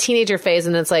get into that teenager phase,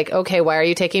 and it's like, okay, why are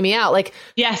you taking me out?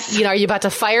 Are you about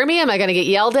to fire me? Am I going to get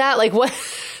yelled at? What?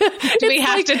 Do we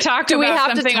have to talk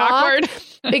about something awkward?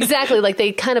 Exactly.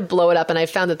 They kind of blow it up. And I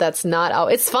found that that's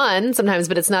not, it's fun sometimes,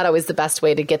 but it's not always the best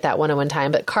way to get that one-on-one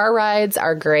time. But car rides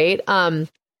are great. I'm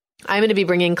going to be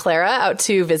bringing Clara out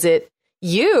to visit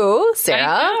you,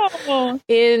 Sarah,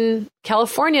 in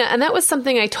California. And that was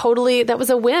something that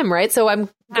was a whim, right? So I'm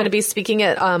going to be speaking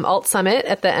at Alt Summit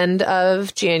at the end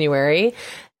of January.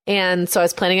 And so I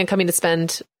was planning on coming to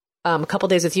spend a couple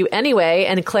days with you anyway.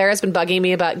 And Clara's been bugging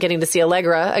me about getting to see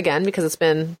Allegra again, because it's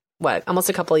been, almost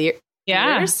a couple of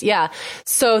years? Yeah.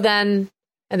 So then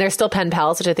and they're still pen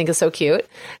pals, which I think is so cute.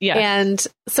 Yeah. And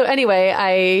so anyway,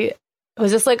 I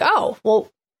was just like, oh, well,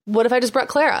 what if I just brought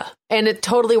Clara? And it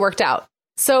totally worked out.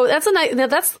 So that's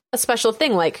a special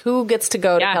thing. Like, who gets to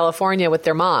go to California with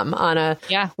their mom on a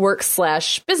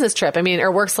work/business trip? I mean,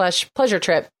 or work/pleasure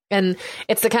trip. And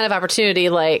it's the kind of opportunity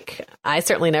like I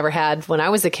certainly never had when I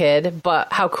was a kid,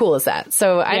 but how cool is that?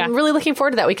 So I'm really looking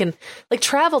forward to that. We can like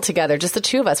travel together, just the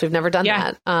two of us. We've never done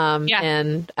that.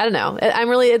 And I don't know.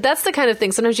 That's the kind of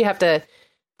thing. Sometimes you have to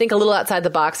think a little outside the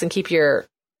box and keep your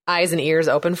eyes and ears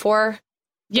open for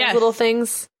those little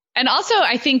things. And also,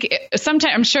 I think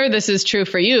sometimes, I'm sure this is true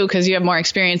for you because you have more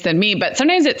experience than me, but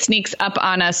sometimes it sneaks up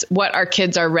on us what our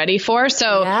kids are ready for. So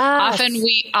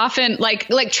often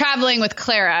like traveling with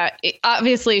Clara,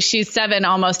 obviously she's 7,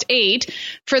 almost 8.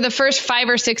 For the first 5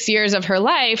 or 6 years of her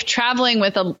life, traveling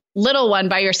with a little one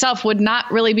by yourself would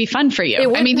not really be fun for you. It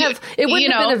wouldn't have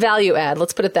been a value add.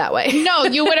 Let's put it that way. No,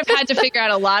 you would have had to figure out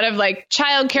a lot of like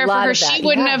childcare for her. She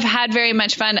wouldn't have had very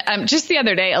much fun. Just the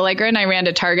other day, Allegra and I ran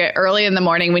to Target early in the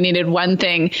morning. We needed one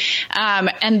thing.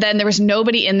 And then there was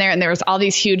nobody in there and there was all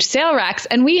these huge sale racks.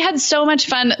 And we had so much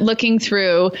fun looking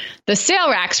through the sale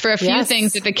racks for a few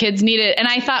things that the kids needed. And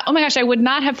I thought, oh my gosh, I would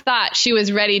not have thought she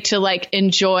was ready to like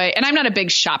enjoy. And I'm not a big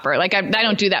shopper. Like I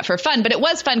don't do that for fun, but it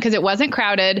was fun because it wasn't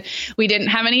crowded. We didn't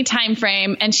have any time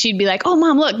frame, and she'd be like, "Oh,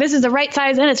 Mom, look, this is the right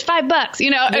size, and it's $5."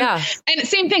 You know, and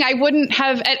same thing. I wouldn't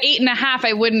have at 8.5.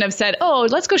 I wouldn't have said, "Oh,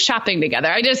 let's go shopping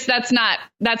together." That's not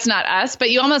us. But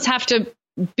you almost have to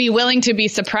be willing to be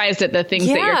surprised at the things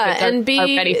that your kids are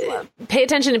ready for. Pay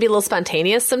attention to be a little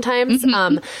spontaneous sometimes.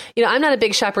 I'm not a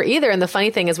big shopper either. And the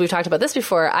funny thing is, we've talked about this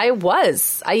before. I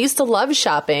used to love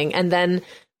shopping, and then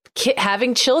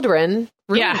having children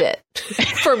ruined it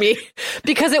for me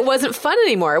because it wasn't fun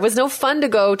anymore. It was no fun to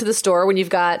go to the store when you've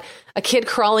got a kid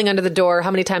crawling under the door.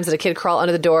 How many times did a kid crawl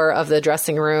under the door of the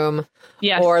dressing room?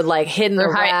 Yes. Or like hide in the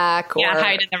rack.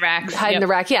 Hide in the racks. Hide in the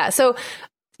rack. Yeah. So,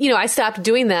 I stopped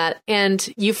doing that, and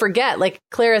you forget, like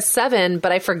Clara's 7,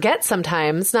 but I forget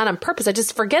sometimes, not on purpose. I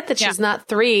just forget that she's not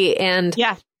 3. And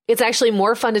it's actually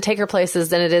more fun to take her places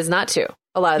than it is not to.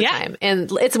 A lot of the time. And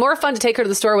it's more fun to take her to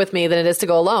the store with me than it is to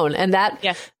go alone. And that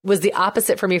was the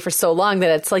opposite for me for so long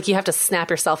that it's like you have to snap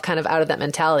yourself kind of out of that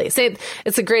mentality.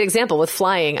 It's a great example with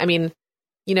flying. I mean,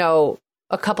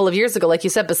 a couple of years ago, like you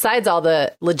said, besides all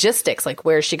the logistics, like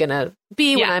where's she going to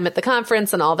be when I'm at the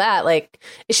conference and all that, like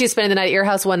is she spending the night at your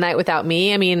house one night without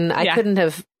me? I mean, I couldn't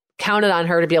have counted on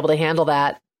her to be able to handle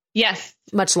that. Yes.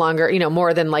 Much longer,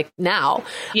 more than like now.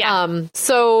 Yeah.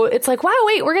 So it's like, wow,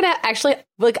 wait, we're going to actually,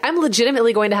 like, I'm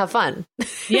legitimately going to have fun.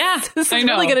 Yeah. This is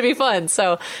really going to be fun.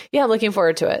 So yeah, I'm looking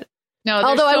forward to it. No,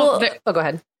 although go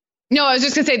ahead. No, I was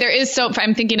just going to say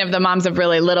I'm thinking of the moms of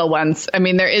really little ones. I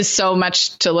mean, there is so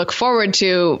much to look forward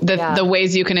to, the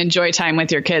ways you can enjoy time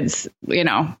with your kids,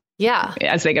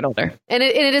 as they get older. And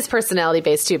it is personality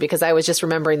based too, because I was just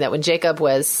remembering that when Jacob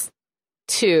was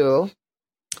 2,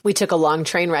 we took a long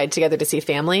train ride together to see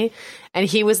family, and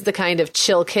he was the kind of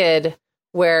chill kid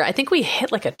where I think we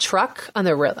hit like a truck on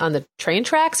the train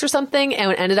tracks or something,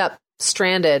 and ended up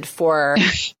stranded for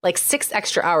like 6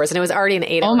 extra hours, and it was already an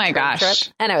 8-hour trip.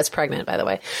 And I was pregnant, by the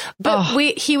way. But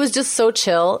he was just so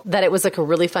chill that it was like a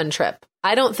really fun trip.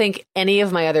 I don't think any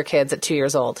of my other kids at 2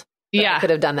 years old I could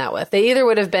have done that with. They either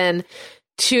would have been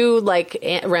too like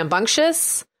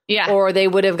rambunctious. Yeah. Or they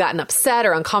would have gotten upset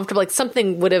or uncomfortable. Like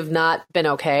something would have not been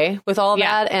okay with all of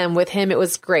that. And with him, it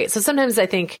was great. So sometimes I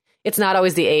think it's not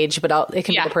always the age, but it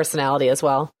can be the personality as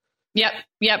well. Yep.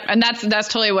 And that's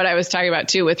totally what I was talking about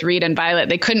too with Reed and Violet.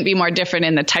 They couldn't be more different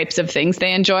in the types of things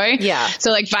they enjoy. Yeah.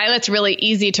 So like Violet's really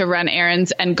easy to run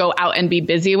errands and go out and be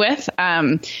busy with,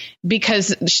 because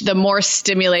the more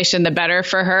stimulation, the better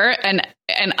for her. And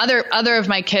other of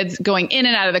my kids going in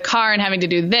and out of the car and having to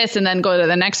do this and then go to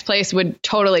the next place would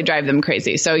totally drive them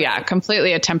crazy. So yeah,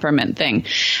 completely a temperament thing.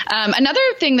 Another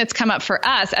thing that's come up for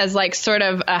us as like sort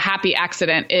of a happy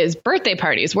accident is birthday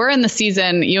parties. We're in the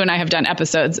season, you and I have done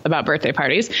episodes about birthday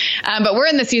parties, but we're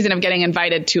in the season of getting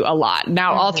invited to a lot.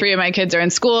 Now, all 3 of my kids are in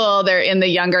school. They're in the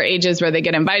younger ages where they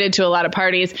get invited to a lot of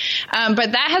parties.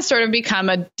 But that has sort of become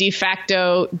a de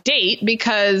facto date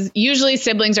because usually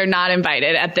siblings are not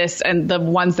invited at this and the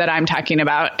ones that I'm talking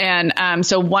about. And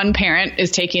so one parent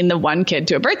is taking the one kid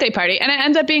to a birthday party, and it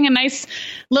ends up being a nice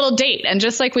little date. And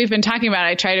just like we've been talking about,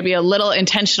 I try to be a little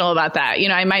intentional about that.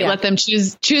 I might let them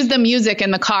choose the music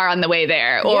in the car on the way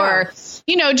there, or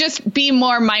just be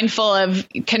more mindful of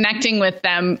connecting with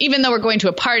them. Even though we're going to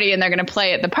a party and they're going to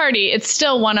play at the party, it's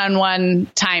still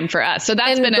one-on-one time for us. So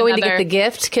that's been going to get the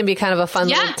gift can be kind of a fun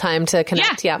little time to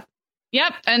connect. Yeah.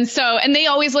 Yep. And they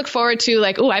always look forward to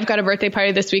like, oh, I've got a birthday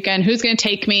party this weekend. Who's going to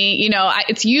take me? You know,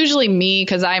 it's usually me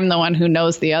because I'm the one who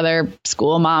knows the other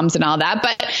school moms and all that.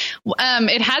 But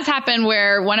it has happened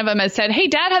where one of them has said, hey,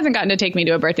 Dad hasn't gotten to take me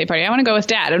to a birthday party. I want to go with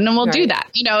Dad. And then we'll do that.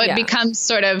 You know, it becomes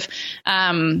sort of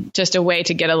just a way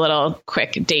to get a little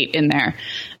quick date in there.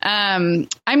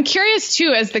 I'm curious,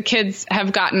 too, as the kids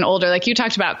have gotten older, like you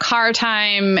talked about car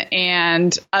time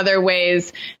and other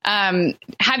ways.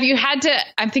 Have you had to,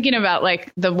 I'm thinking about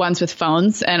like the ones with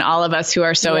phones and all of us who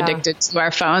are so addicted to our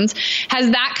phones.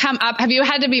 Has that come up? Have you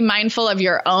had to be mindful of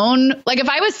your own? Like if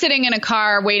I was sitting in a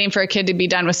car waiting for a kid to be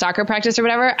done with soccer practice or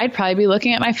whatever, I'd probably be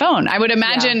looking at my phone. I would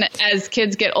imagine as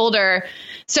kids get older.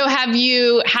 So have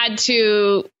you had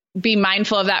to be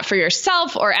mindful of that for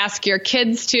yourself or ask your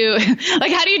kids to,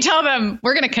 like, how do you tell them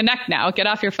we're going to connect now, get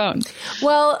off your phone?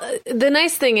 Well, the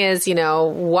nice thing is, you know,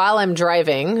 while I'm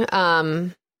driving,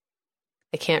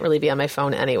 I can't really be on my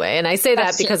phone anyway. And I say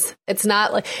that because it's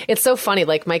not like, it's so funny.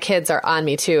 Like my kids are on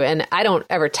me too. And I don't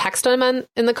ever text them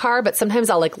in the car, but sometimes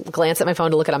I'll like glance at my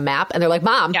phone to look at a map and they're like,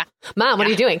 Mom, what are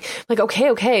you doing? I'm like,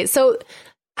 okay. So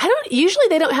usually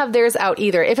they don't have theirs out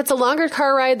either. If it's a longer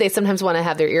car ride, they sometimes want to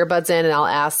have their earbuds in and I'll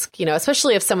ask, you know,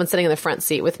 especially if someone's sitting in the front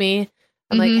seat with me,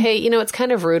 I'm like, hey, you know, it's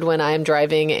kind of rude when I'm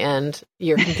driving and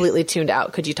you're completely tuned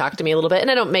out. Could you talk to me a little bit? And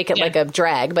I don't make it like a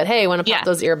drag, but hey, I want to pop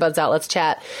those earbuds out. Let's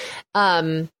chat.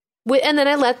 And then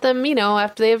I let them, you know,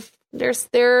 after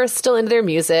they're still into their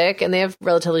music and they have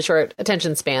relatively short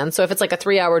attention spans. So if it's like a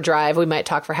 3-hour drive, we might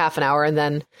talk for half an hour and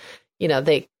then, you know,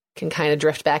 they can kind of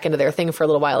drift back into their thing for a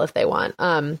little while if they want.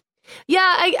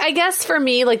 I guess for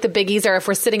me, like the biggies are if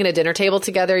we're sitting at a dinner table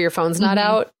together, your phone's not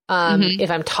out. If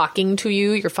I'm talking to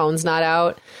you, your phone's not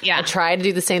out. Yeah. I try to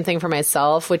do the same thing for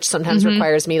myself, which sometimes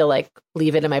requires me to like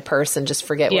leave it in my purse and just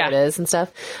forget what it is and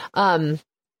stuff.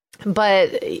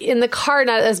 But in the car,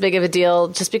 not as big of a deal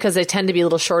just because they tend to be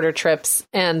little shorter trips.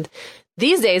 And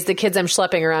these days, the kids I'm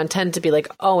schlepping around tend to be like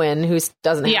Owen, who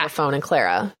doesn't have a phone, and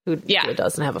Clara, who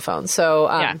doesn't have a phone.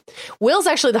 So Will's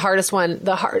actually the hardest one.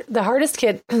 The hardest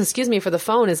kid, for the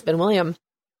phone has been William.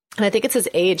 And I think it's his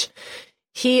age.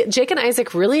 Jake and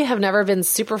Isaac really have never been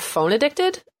super phone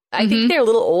addicted. I think they're a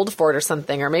little old for it or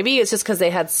something. Or maybe it's just because they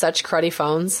had such cruddy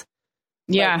phones.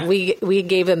 Yeah. Like we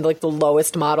gave them like the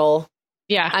lowest model.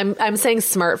 Yeah. I'm saying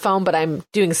smartphone, but I'm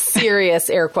doing serious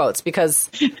air quotes because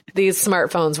these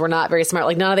smartphones were not very smart.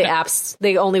 Like none of the apps,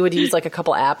 they only would use like a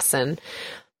couple apps. And,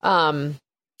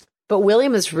 but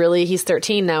William is he's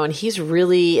 13 now and he's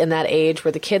really in that age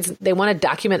where the kids, they want to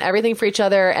document everything for each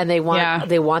other and they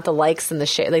want the likes and the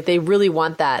share. Like they really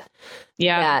want that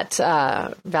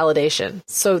validation.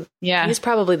 So he's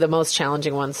probably the most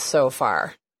challenging one so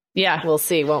far. Yeah. We'll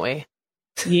see, won't we?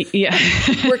 Yeah.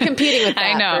 We're competing with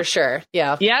that for sure.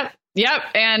 Yeah. Yep.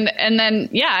 And then,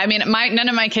 I mean, none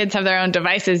of my kids have their own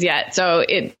devices yet. So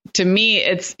to me,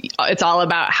 it's all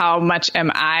about how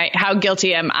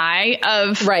guilty am I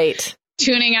of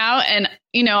tuning out and,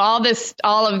 you know,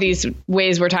 all of these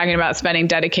ways we're talking about spending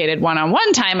dedicated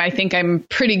one-on-one time. I think I'm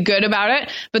pretty good about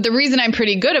it. But the reason I'm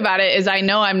pretty good about it is I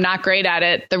know I'm not great at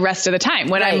it the rest of the time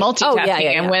when I'm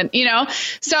multitasking and when, you know,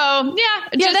 so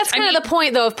that's kind of the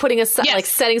point though of putting aside, like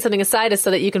setting something aside is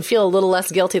so that you can feel a little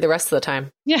less guilty the rest of the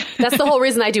time. Yeah. That's the whole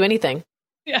reason I do anything.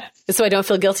 Yes. So I don't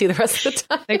feel guilty the rest of the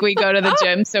time. Like we go to the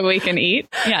gym so we can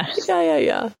eat. Yeah.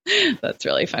 Yeah. That's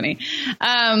really funny.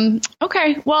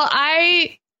 Okay. Well,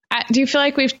 do you feel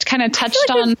like we've kind of touched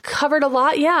on? We've covered a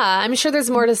lot. Yeah. I'm sure there's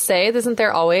more to say. Isn't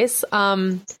there always?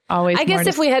 Always. I guess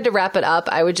if we had to wrap it up,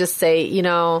 I would just say, you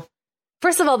know,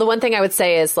 first of all, the one thing I would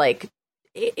say is like,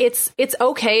 it's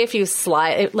okay if you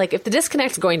slide, like if the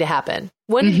disconnect is going to happen,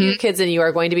 one of your kids and you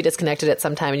are going to be disconnected at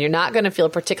some time and you're not going to feel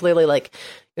particularly like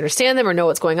you understand them or know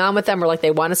what's going on with them or like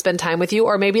they want to spend time with you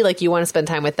or maybe like you want to spend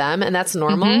time with them and that's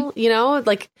normal, you know,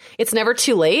 like it's never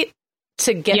too late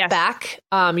to get back.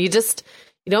 You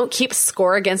don't keep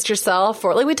score against yourself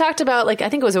or like we talked about, like, I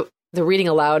think it was the reading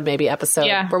aloud maybe episode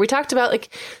where we talked about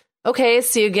like, okay,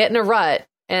 so you get in a rut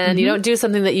and you don't do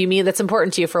something that you mean that's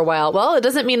important to you for a while. Well, it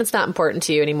doesn't mean it's not important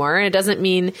to you anymore. And it doesn't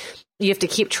mean you have to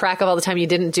keep track of all the time you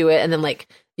didn't do it. And then like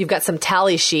you've got some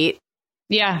tally sheet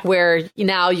where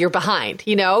now you're behind,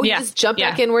 you know, you just jump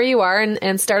back in where you are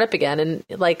and start up again. And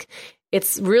like,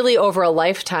 it's really over a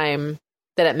lifetime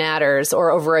that it matters or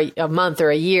over a month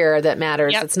or a year that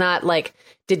matters. It's not like,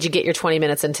 did you get your 20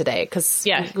 minutes in today? Because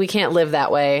we can't live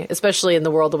that way, especially in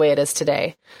the world the way it is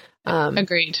today.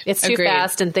 Agreed. It's too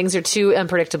fast and things are too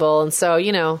unpredictable. And so,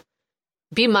 you know,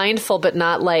 be mindful, but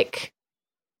not like,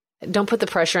 don't put the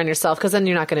pressure on yourself because then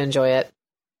you're not going to enjoy it.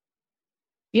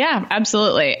 Yeah,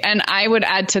 absolutely. And I would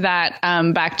add to that,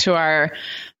 back to our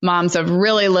moms of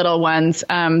really little ones,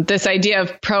 this idea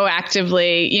of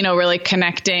proactively, really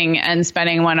connecting and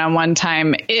spending one-on-one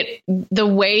time, the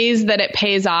ways that it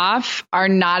pays off are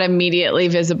not immediately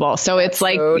visible. So it's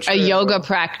like a yoga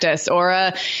practice or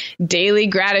a daily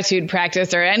gratitude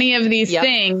practice or any of these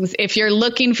things. If you're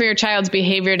looking for your child's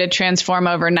behavior to transform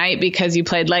overnight because you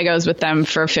played Legos with them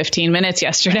for 15 minutes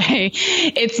yesterday,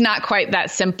 it's not quite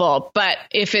that simple. But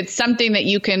if it's something that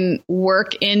you can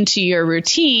work into your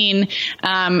routine,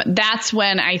 that's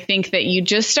when I think that you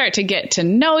just start to get to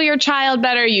know your child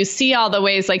better. You see all the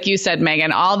ways, like you said,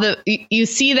 Megan, you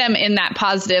see them in that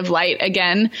positive light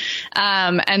again.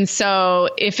 And so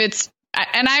if it's,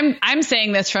 and I'm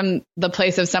saying this from the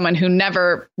place of someone who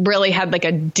never really had like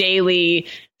a daily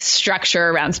structure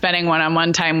around spending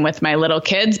one-on-one time with my little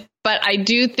kids. But I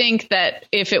do think that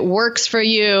if it works for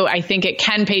you, I think it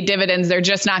can pay dividends. They're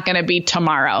just not going to be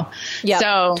tomorrow. Yeah,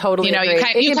 so totally. You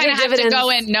kind of have to go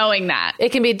in knowing that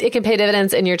it can pay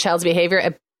dividends in your child's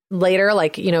behavior later.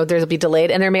 Like, there'll be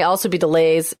delayed, and there may also be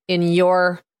delays in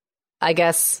your, I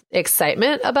guess,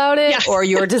 excitement about it or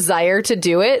your desire to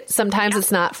do it. Sometimes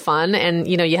it's not fun. And,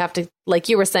 you have to, like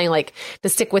you were saying, like to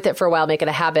stick with it for a while, make it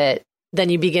a habit. Then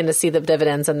you begin to see the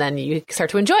dividends and then you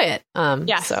start to enjoy it. And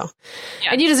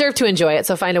you deserve to enjoy it.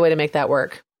 So find a way to make that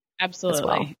work.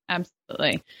 Absolutely.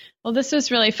 Absolutely. Well, this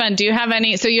was really fun. Do you have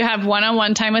so you have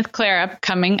one-on-one time with Clara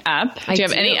coming up. Do you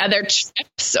have any other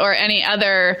trips or any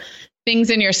other things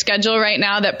in your schedule right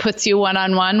now that puts you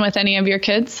one-on-one with any of your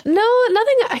kids? No,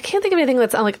 nothing. I can't think of anything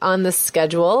that's on the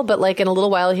schedule, but like in a little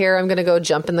while here, I'm going to go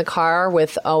jump in the car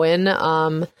with Owen.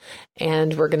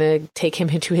 And we're going to take him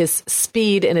into his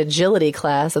speed and agility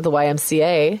class at the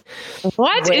YMCA.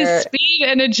 What is speed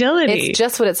and agility? It's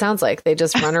just what it sounds like. They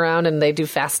just run around and they do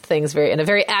fast things in a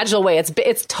very agile way.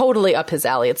 It's totally up his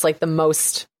alley. It's like the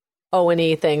most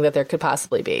Owen-y thing that there could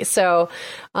possibly be. So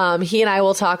he and I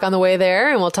will talk on the way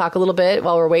there, and we'll talk a little bit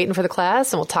while we're waiting for the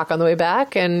class, and we'll talk on the way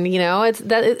back. And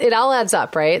it all adds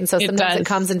up, right? And so sometimes it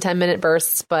comes in 10-minute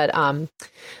bursts, but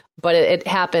it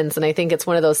happens. And I think it's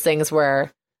one of those things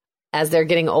where, as they're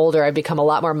getting older, I become a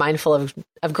lot more mindful of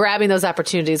grabbing those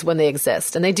opportunities when they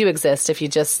exist, and they do exist if you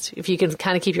can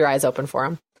kind of keep your eyes open for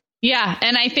them. Yeah.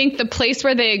 And I think the place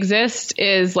where they exist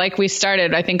is, like we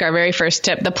started, I think our very first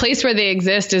tip, the place where they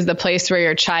exist is the place where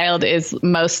your child is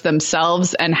most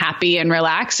themselves and happy and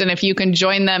relaxed. And if you can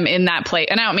join them in that place,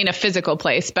 and I don't mean a physical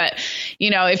place, but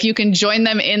if you can join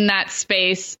them in that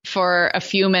space for a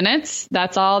few minutes,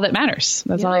 that's all that matters.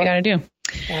 That's all you got to do.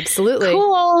 Absolutely.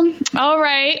 Cool. All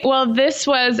right. Well, this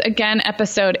was, again,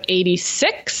 episode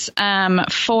 86. I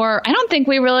don't think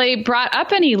we really brought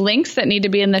up any links that need to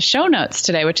be in the show notes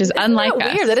today, which is unlike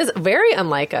us. Weird. That is very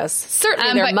unlike us.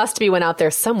 Certainly there must be one out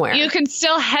there somewhere. You can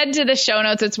still head to the show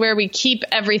notes. It's where we keep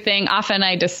everything. Often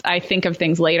I think of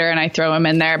things later and I throw them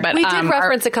in there. But we did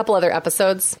reference a couple other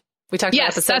episodes. We talked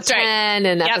about episode 10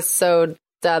 and episode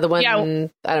the one,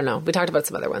 I don't know. We talked about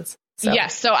some other ones. So.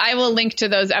 Yes. So I will link to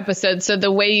those episodes. So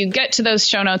the way you get to those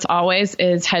show notes always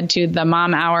is head to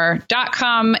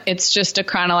themomhour.com. It's just a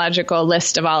chronological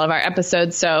list of all of our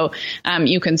episodes. So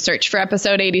you can search for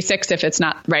episode 86 if it's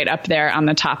not right up there on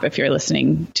the top if you're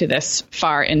listening to this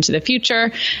far into the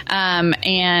future.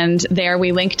 And there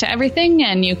we link to everything,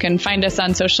 and you can find us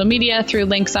on social media through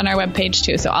links on our webpage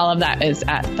too. So all of that is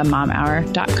at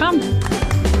themomhour.com.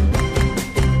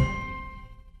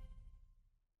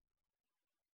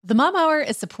 The Mom Hour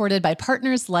is supported by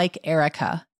partners like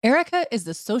Erica. Erica is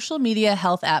the social media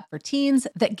health app for teens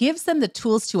that gives them the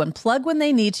tools to unplug when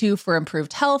they need to for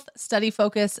improved health, study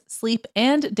focus, sleep,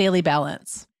 and daily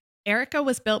balance. Erica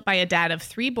was built by a dad of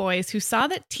 3 boys who saw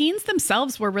that teens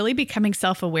themselves were really becoming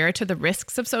self-aware to the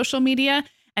risks of social media,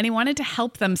 and he wanted to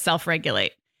help them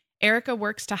self-regulate. Erica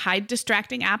works to hide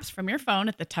distracting apps from your phone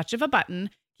at the touch of a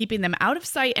button, keeping them out of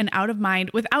sight and out of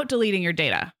mind without deleting your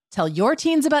data. Tell your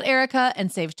teens about Erica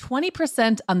and save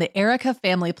 20% on the Erica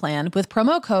family plan with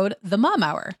promo code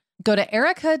TheMomHour. Go to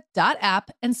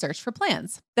erica.app and search for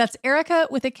plans. That's Erica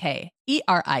with a K,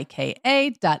 ERIKA.app,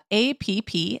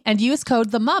 and use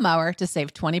code TheMomHour to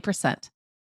save 20%.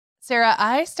 Sarah,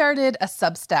 I started a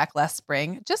Substack last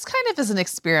spring, just kind of as an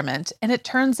experiment, and it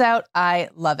turns out I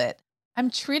love it. I'm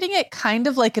treating it kind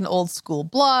of like an old school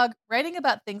blog, writing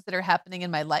about things that are happening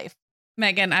in my life.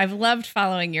 Megan, I've loved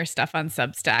following your stuff on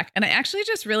Substack, and I actually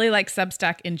just really like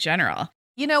Substack in general.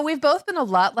 We've both been a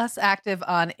lot less active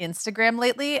on Instagram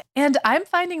lately, and I'm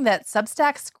finding that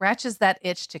Substack scratches that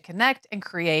itch to connect and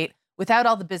create without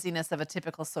all the busyness of a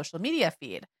typical social media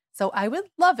feed. So I would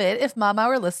love it if Mom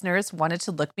Hour listeners wanted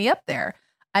to look me up there.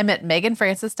 I'm at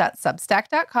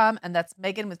meganfrancis.substack.com, and that's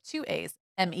Megan with 2 A's,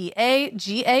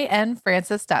 MEAGAN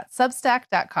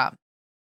Francis.substack.com.